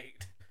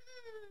investigate.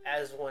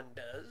 As one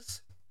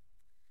does.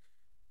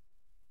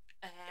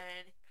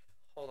 And...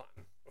 hold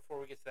on, before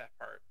we get to that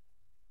part.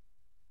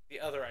 The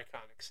other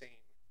iconic scene.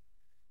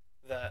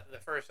 The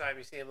first time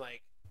you see him,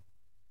 like,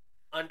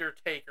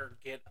 Undertaker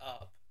get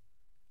up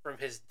from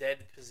his dead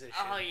position.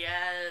 Oh,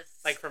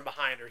 yes. Like, from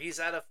behind her. He's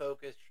out of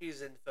focus.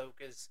 She's in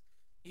focus.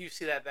 You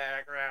see that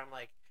background,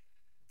 like,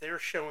 they're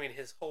showing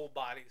his whole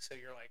body, so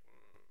you're like,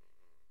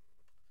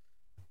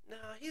 no,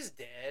 he's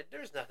dead.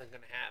 There's nothing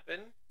going to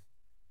happen.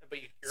 But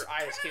your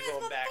eyes keep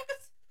going back.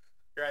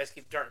 Your eyes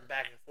keep darting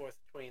back and forth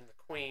between the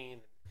queen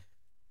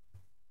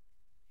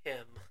and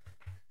him.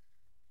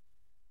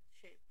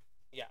 Shit.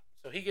 Yeah,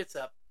 so he gets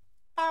up,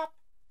 pop,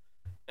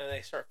 and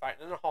they start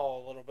fighting in the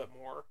hall a little bit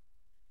more.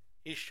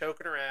 He's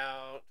choking her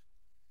out.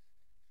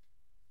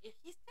 Yeah,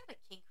 he's got a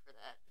kink for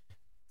that.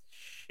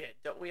 Shit,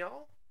 don't we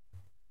all?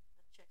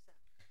 That checks out.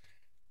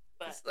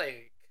 But it's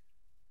like,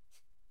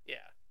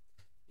 yeah,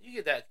 you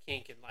get that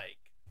kink in like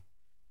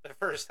the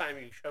first time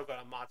you choke on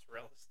a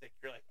mozzarella stick.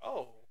 You're like,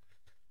 oh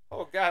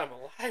god, I'm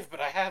alive,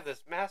 but I have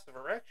this massive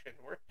erection.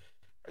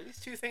 Are these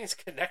two things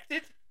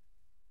connected?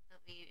 I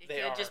mean, it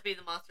could just be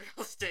the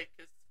mozzarella stick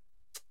because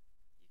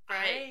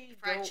you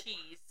fry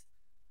cheese.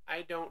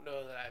 I don't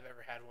know that I've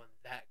ever had one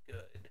that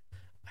good.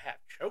 I have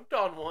choked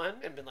on one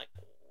and been like,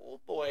 oh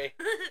boy.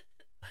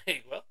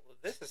 Like, well,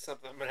 this is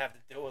something I'm going to have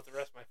to deal with the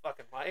rest of my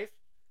fucking life.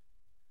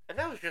 And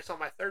that was just on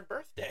my 3rd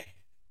birthday.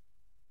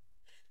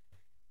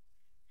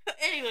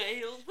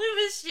 Anyway,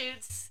 Loomis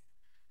shoots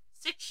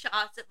 6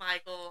 shots at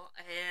Michael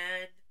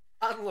and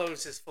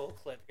unloads his full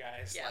clip,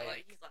 guys. Yeah,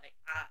 like he's like,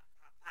 pop,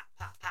 pop,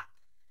 pop, pop.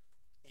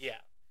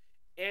 Yeah.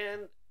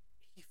 And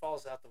he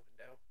falls out the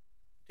window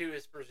to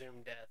his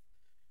presumed death.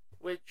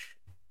 Which,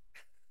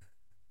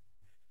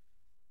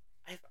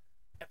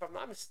 if I'm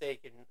not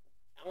mistaken,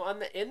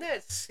 in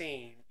that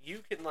scene, you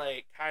can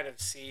like kind of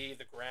see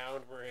the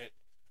ground where it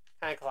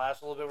kind of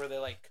collapsed a little bit, where they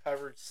like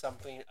covered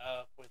something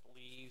up with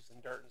leaves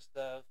and dirt and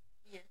stuff.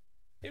 Yeah.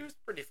 It was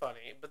pretty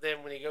funny, but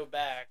then when you go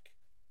back,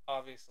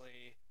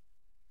 obviously,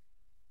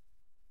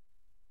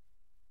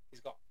 he's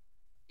gone.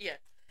 Yeah.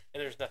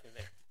 And there's nothing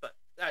there. But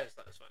I just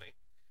thought it was funny.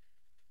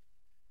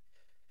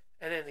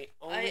 And then the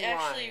only I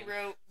actually line,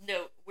 wrote,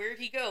 note, where'd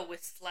he go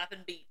with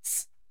slapping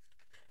beats?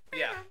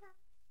 Yeah.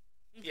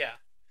 Yeah.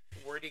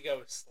 Where'd he go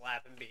with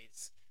slapping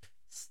beats?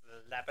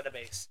 Slapping a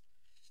bass.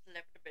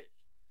 Slapping a bass.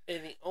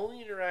 And the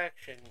only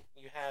interaction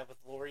you have with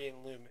Laurie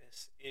and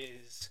Loomis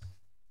is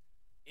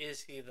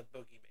he the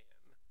boogeyman?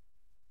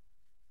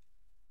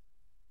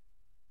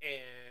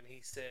 And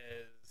he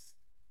says,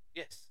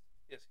 yes,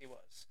 he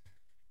was.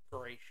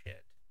 Great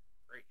shit.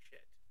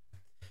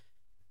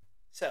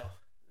 So,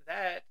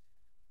 that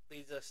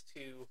leads us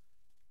to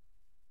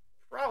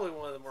probably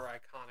one of the more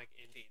iconic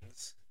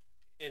endings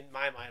in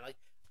my mind. Like,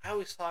 I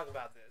always talk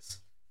about this,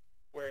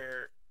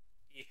 where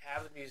you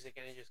have the music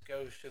and it just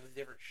goes to the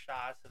different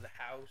shots of the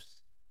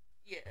house.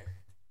 Yeah.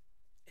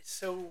 It's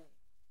so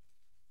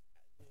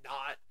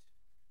not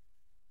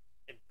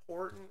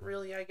important,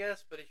 really, I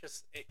guess, but it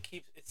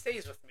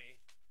stays with me.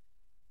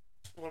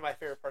 One of my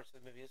favorite parts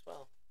of the movie as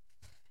well.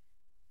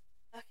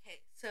 Okay,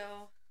 so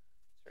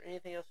is there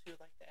anything else you'd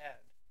like to add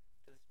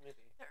to this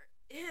movie? There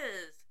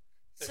is.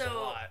 There's a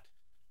lot.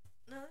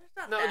 No,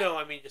 there's not. No,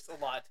 I mean just a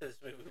lot to this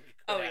movie we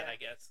could add, I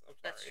guess. I'm sorry.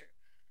 That's true.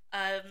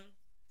 I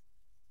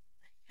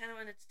kind of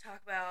wanted to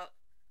talk about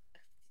a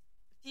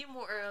few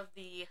more of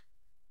the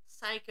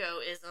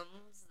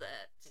psycho-isms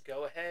that...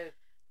 Go ahead.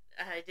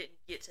 I didn't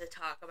get to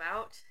talk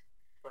about.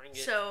 Bring it.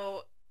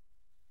 So,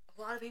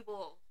 a lot of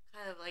people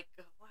kind of like,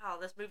 wow,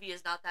 this movie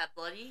is not that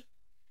bloody.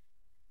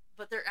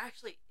 But there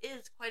actually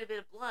is quite a bit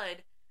of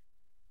blood.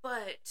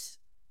 But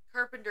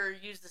Carpenter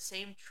used the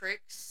same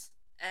tricks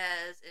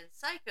as in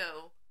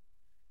Psycho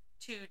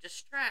to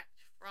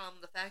distract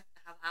from the fact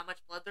of how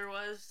much blood there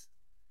was.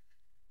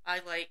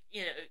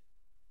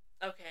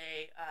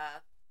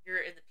 You're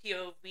in the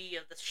POV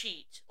of the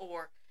sheet,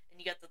 and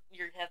you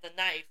have the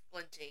knife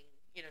glinting,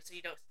 so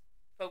you don't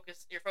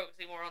you're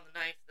focusing more on the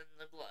knife than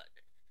the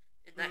blood,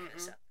 and that kind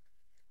of stuff.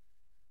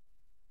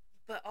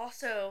 But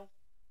also,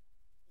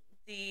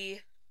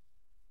 he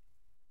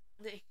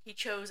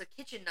chose a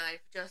kitchen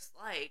knife just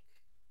like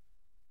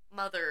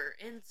Mother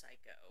in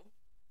Psycho.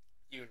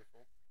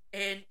 Beautiful.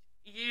 And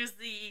used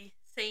the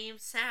same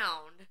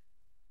sound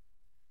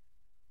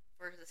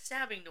for the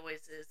stabbing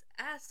noises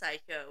as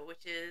Psycho,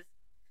 which is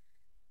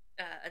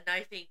a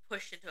knife being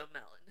pushed into a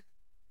melon.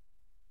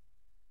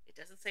 It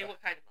doesn't say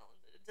what kind of melon,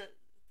 but it's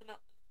a melon.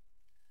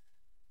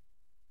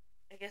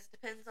 I guess it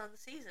depends on the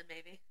season,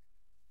 maybe.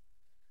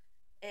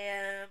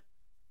 And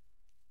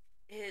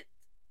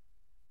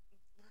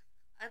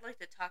I'd like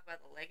to talk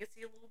about the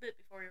legacy a little bit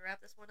before we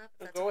wrap this one up.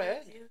 If that's Go okay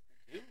ahead. with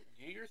you.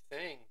 Do your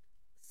thing.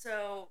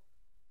 So,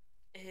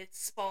 it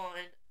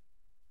spawned,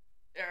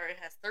 or it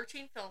has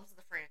 13 films in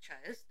the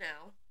franchise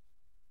now.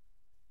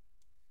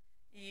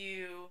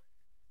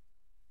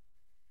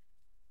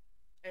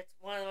 It's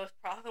one of the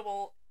most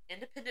profitable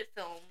independent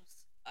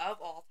films of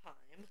all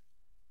time.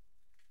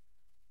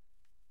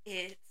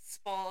 It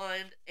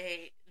spawned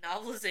a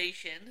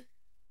novelization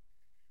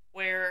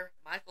where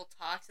Michael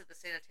talks at the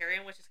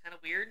sanitarium, which is kind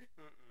of weird.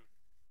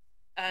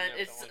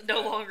 It's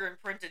no longer in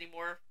print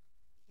anymore,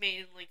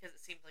 mainly because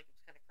it seemed like it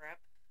was kind of crap.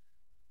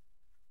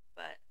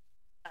 But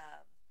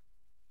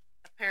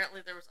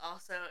apparently there was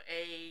also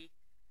a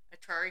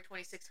Atari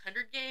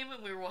 2600 game,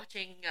 and we were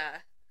watching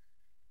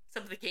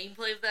some of the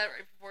gameplay of that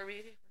right before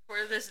we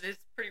recorded this, and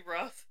it's pretty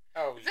rough.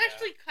 Oh, it's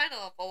actually kind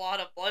of a lot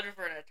of blood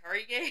for an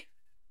Atari game.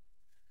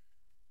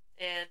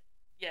 And,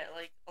 yeah,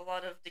 like, a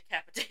lot of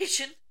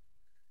decapitation.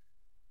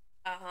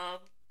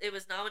 It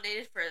was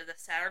nominated for the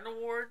Saturn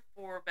Award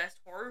for Best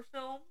Horror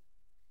Film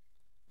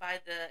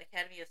by the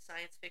Academy of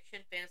Science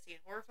Fiction, Fantasy,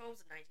 and Horror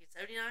Films in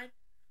 1979,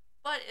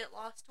 but it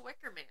lost to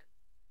Wicker Man.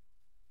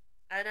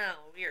 I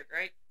know, weird,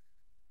 right?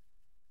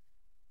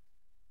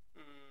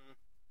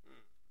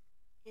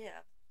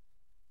 Yeah.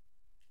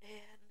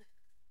 And,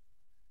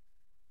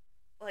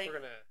 like...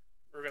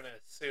 We're gonna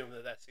assume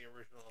that that's the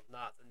original,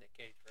 not the Nick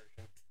Cage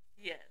version.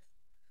 Yes.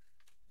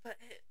 But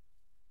it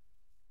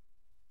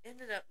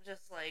ended up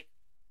just, like,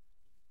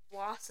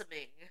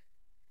 blossoming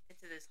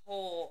into this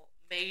whole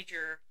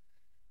major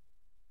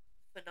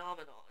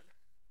phenomenon.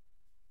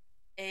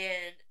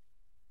 And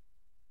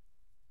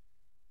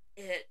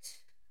it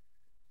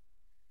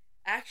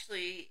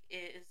actually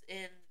is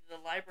in the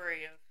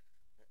Library of...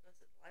 Was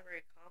it the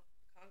Library of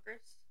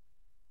Congress?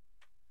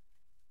 I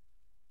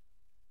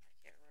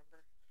can't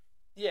remember.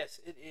 Yes,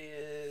 it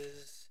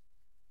is...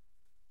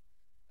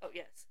 Oh,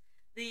 yes.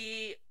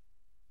 The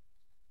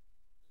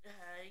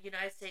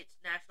United States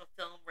National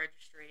Film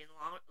Registry and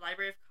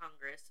Library of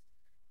Congress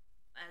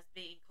as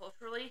being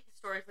culturally,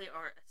 historically,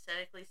 or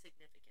aesthetically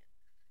significant.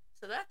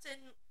 So that's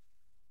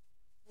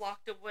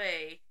locked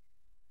away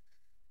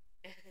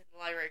in the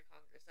Library of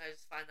Congress. I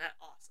just find that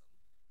awesome.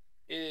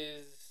 It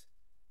is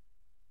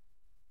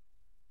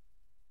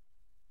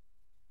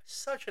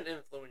such an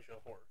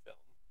influential horror film.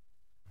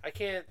 I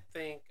can't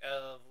think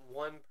of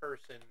one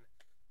person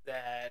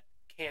that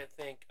can't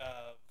think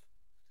of,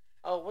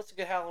 oh, what's a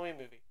good Halloween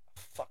movie?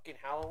 Fucking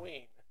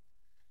Halloween.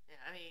 Yeah,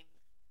 I mean,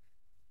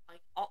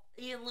 like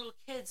even little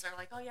kids are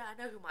like, oh yeah,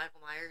 I know who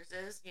Michael Myers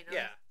is. You know.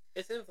 Yeah,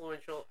 it's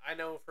influential. I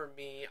know for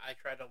me, I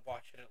try to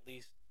watch it at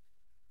least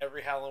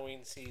every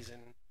Halloween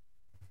season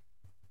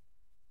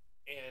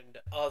and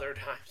other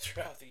times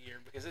throughout the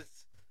year because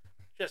it's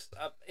just,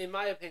 in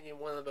my opinion,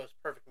 one of the most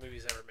perfect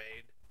movies ever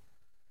made.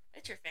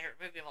 It's your favorite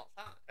movie of all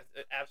time.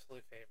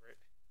 Absolute favorite.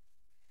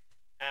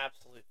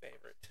 Absolute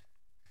favorite.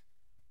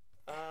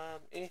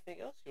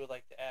 Anything else you would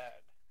like to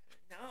add?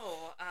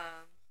 No.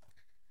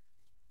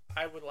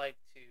 I would like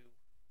to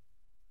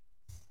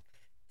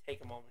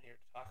take a moment here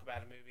to talk about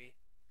a movie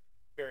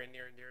very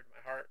near and dear to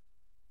my heart.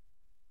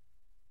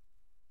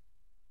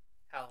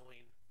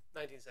 Halloween,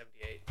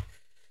 1978.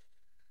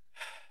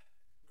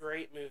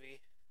 Great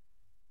movie.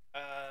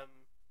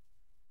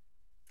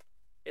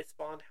 It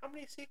spawned how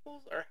many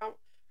sequels? Or how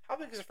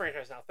big is the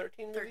franchise now?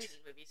 13 movies?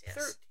 13 movies, yes.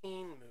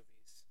 13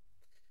 movies.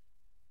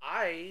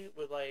 I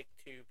would like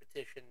to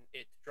petition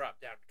it to drop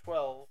down to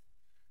 12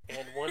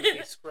 and one to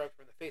be scrubbed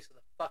from the face of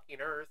the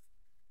fucking earth.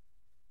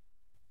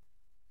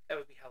 That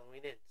would be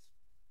Halloweenening.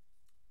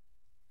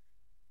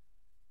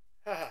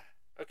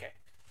 Okay.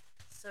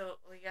 So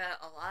we got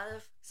a lot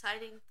of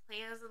exciting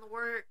plans in the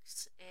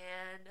works,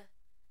 and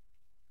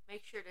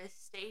make sure to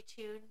stay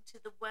tuned to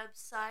the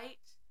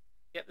website.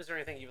 Yep, is there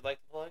anything you would like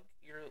to plug?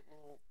 Your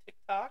little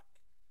TikTok?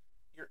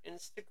 Your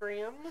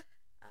Instagram?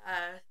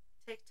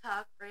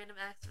 TikTok, Random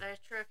Acts of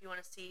Extra, if you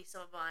want to see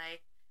some of my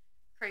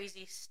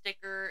crazy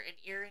sticker and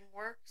earring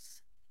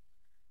works.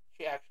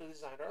 She actually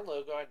designed our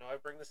logo. I know I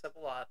bring this up a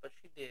lot, but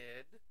she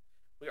did.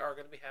 We are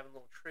going to be having a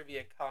little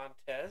trivia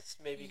contest.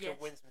 Maybe you can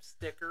win some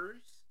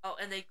stickers. Oh,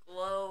 and they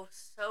glow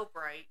so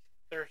bright.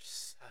 They're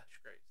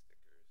such great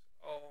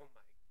stickers. Oh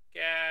my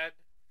god.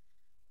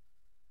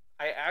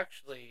 I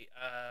actually,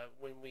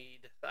 when we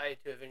decided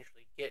to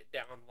eventually get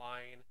down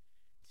line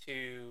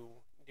to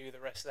do the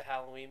rest of the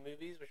Halloween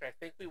movies, which I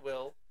think we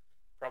will,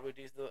 probably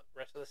do the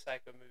rest of the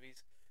Psycho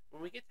movies.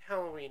 When we get to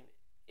Halloween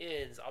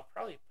Ends, I'll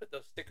probably put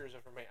those stickers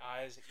over my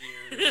eyes,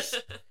 ears,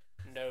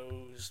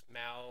 nose,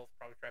 mouth,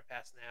 probably try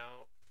passing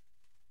out.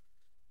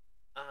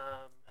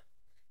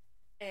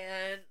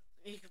 And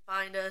you can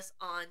find us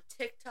on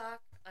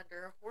TikTok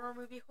under Horror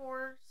Movie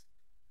Horrors.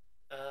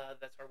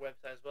 That's our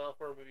website as well,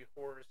 Horror Movie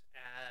Horrors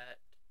at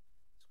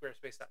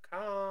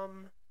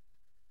squarespace.com.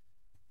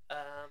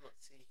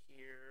 Let's see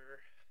here.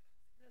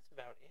 That's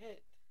about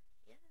it.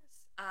 Yes.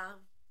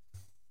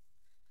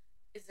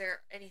 Is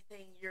there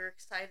anything you're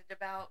excited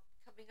about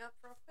coming up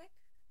real quick?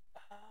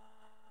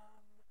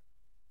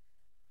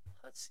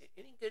 Let's see.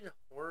 Any good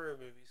horror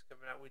movies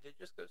coming out? We did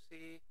just go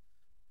see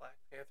Black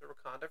Panther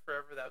Wakanda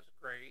Forever. That was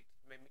great.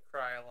 Made me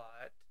cry a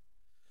lot.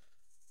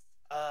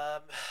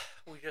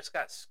 We just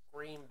got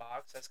Scream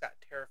Box. That's got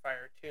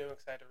Terrifier 2. I'm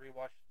excited to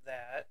rewatch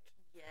that.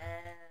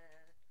 Yeah.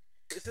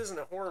 This isn't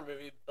a horror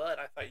movie, but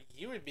I thought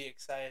you would be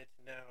excited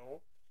to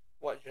know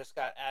what just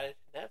got added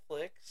to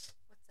Netflix.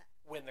 What's that?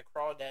 When the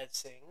Crawdads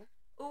Sing.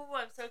 Ooh,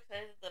 I'm so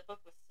excited. The book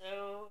was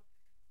so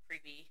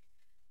creepy.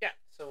 Yeah,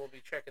 so we'll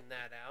be checking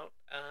that out.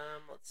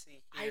 Let's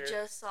see here. I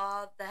just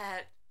saw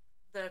that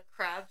the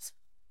Crabs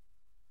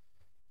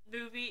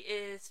movie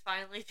is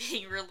finally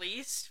being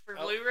released for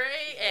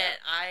Blu-ray, yeah.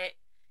 and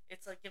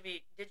it's like gonna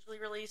be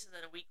digitally released, and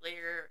then a week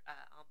later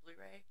on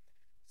Blu-ray.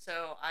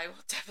 So I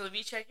will definitely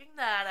be checking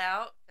that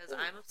out because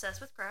I'm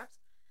obsessed with crabs.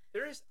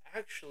 There is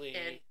actually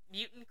and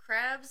mutant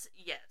crabs,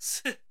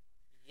 yes.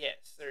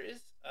 Yes, there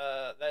is.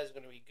 That is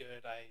going to be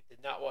good. I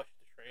did not watch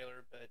the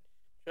trailer, but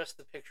just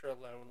the picture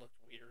alone looked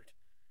weird.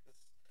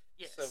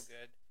 It's so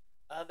good.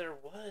 There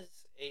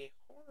was a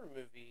horror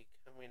movie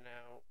coming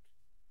out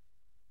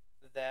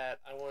that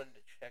I wanted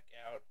to check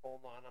out.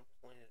 Hold on, I'm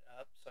pulling it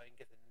up so I can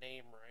get the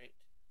name right.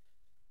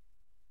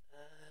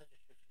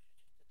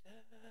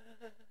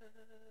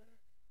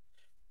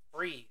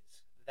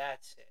 Freeze.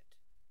 That's it.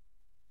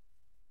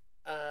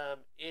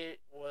 It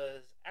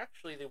was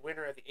actually the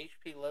winner of the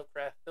H.P.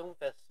 Lovecraft Film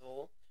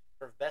Festival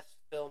for Best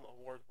Film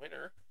Award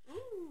winner.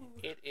 Ooh.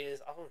 It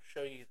is, I'll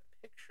show you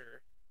the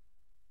picture.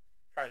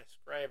 Try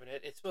describing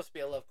it. It's supposed to be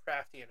a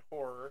Lovecraftian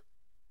horror.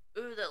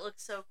 Ooh, that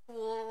looks so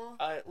cool.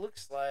 It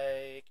looks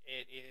like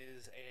it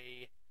is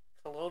a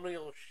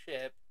colonial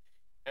ship,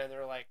 and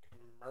they're like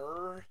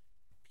mer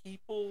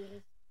people.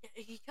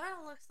 He kind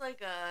of looks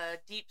like a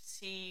deep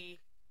sea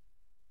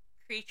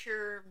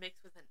creature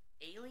mixed with an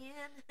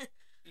alien.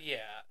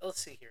 Yeah,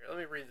 let's see here. Let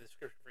me read the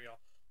description for y'all.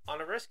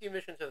 On a rescue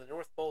mission to the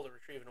North Pole to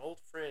retrieve an old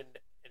friend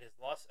and his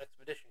lost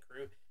expedition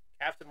crew,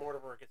 Captain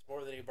Mortimer gets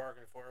more than he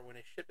bargained for when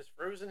his ship is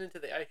frozen into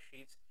the ice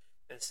sheets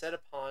and set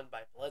upon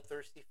by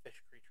bloodthirsty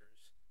fish creatures.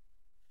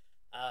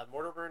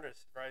 Mortimer and his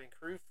surviving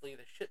crew flee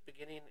the ship,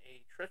 beginning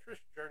a treacherous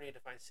journey to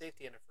find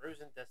safety in a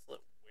frozen,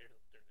 desolate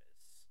wilderness.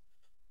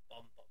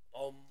 Bum, bum,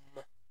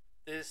 bum.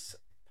 This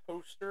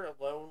poster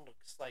alone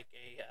looks like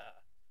a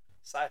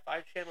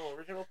Sci-Fi Channel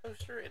original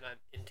poster, and I'm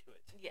into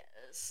it.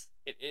 Yes.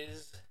 It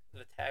is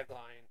the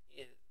tagline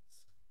is,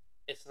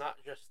 "It's not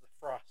just the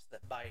frost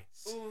that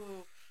bites."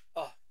 Ooh.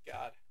 Oh,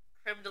 God.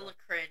 Creme de la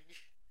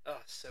cringe.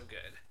 Oh, so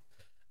good.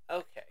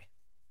 Okay.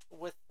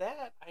 With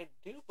that, I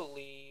do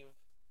believe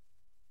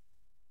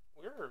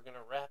we're going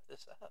to wrap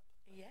this up.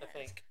 Yes. I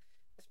think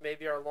this may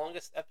be our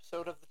longest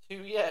episode of the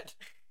two yet.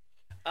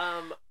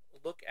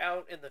 Look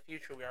out in the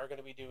future. We are going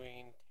to be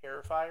doing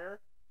Terrifier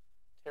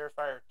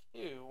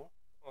 2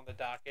 on the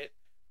docket.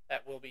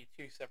 That will be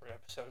 2 separate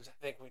episodes. I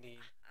think we need.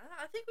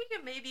 I think we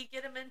can maybe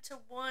get them into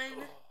one.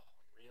 Oh,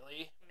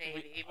 really?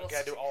 Maybe. We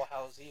got to do All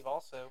Hallows Eve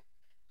also.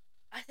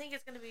 I think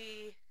it's going to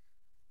be.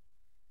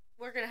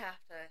 We're going to have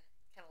to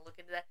kind of look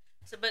into that.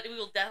 So, but we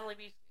will definitely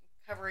be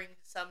covering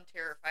some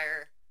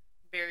Terrifier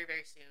very,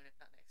 very soon, if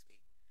not next week.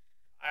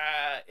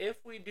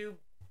 If we do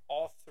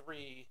all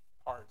 3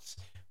 parts,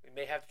 we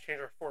may have to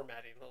change our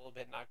formatting a little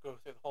bit, not go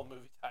through the whole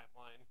movie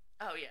timeline.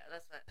 Oh yeah,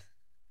 that's what.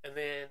 And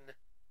then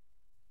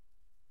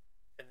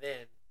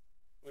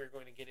we're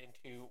going to get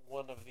into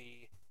one of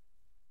the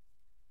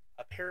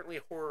apparently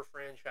horror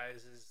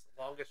franchise's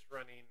longest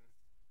running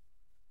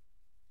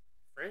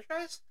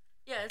franchise?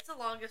 Yeah, it's the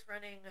longest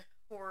running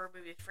horror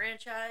movie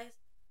franchise.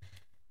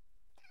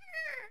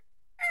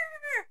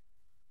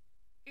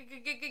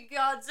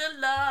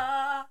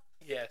 Godzilla.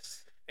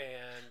 Yes,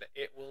 and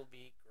it will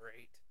be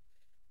great.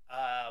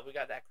 We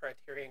got that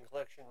Criterion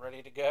Collection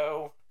ready to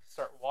go.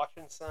 Start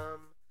watching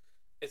some.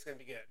 It's going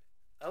to be good.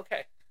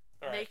 Okay.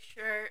 Make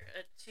sure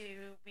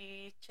to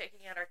be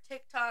checking out our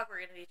TikTok. We're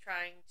going to be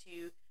trying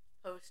to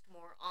post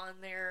more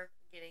on there,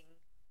 getting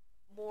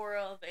more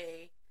of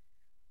a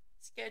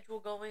schedule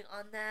going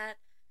on that.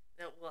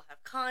 That we'll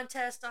have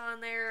contests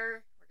on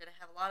there. We're going to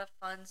have a lot of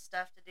fun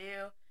stuff to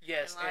do.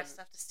 Yes, and a lot of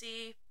stuff to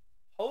see.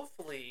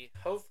 Hopefully,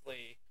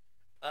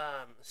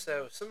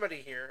 so somebody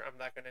here, I'm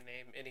not going to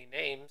name any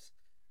names,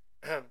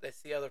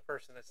 that's the other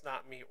person that's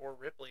not me or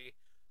Ripley,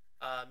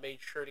 made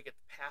sure to get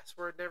the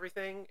password and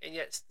everything, and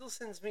yet still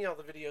sends me all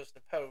the videos to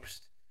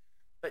post,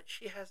 but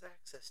she has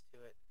access to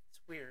it.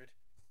 It's weird.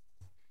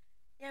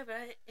 Yeah, but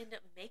I end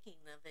up making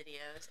the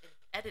videos and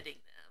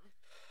editing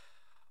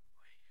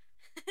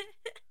them.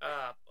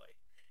 Oh,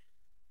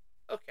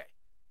 boy. Okay.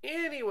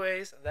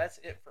 Anyways, that's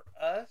it for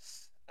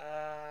us.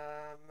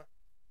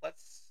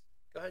 Let's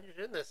go ahead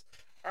and end this.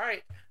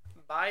 Alright.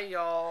 Bye,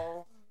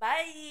 y'all.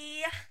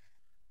 Bye.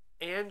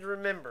 And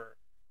remember,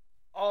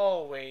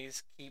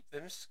 always keep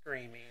them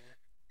screaming.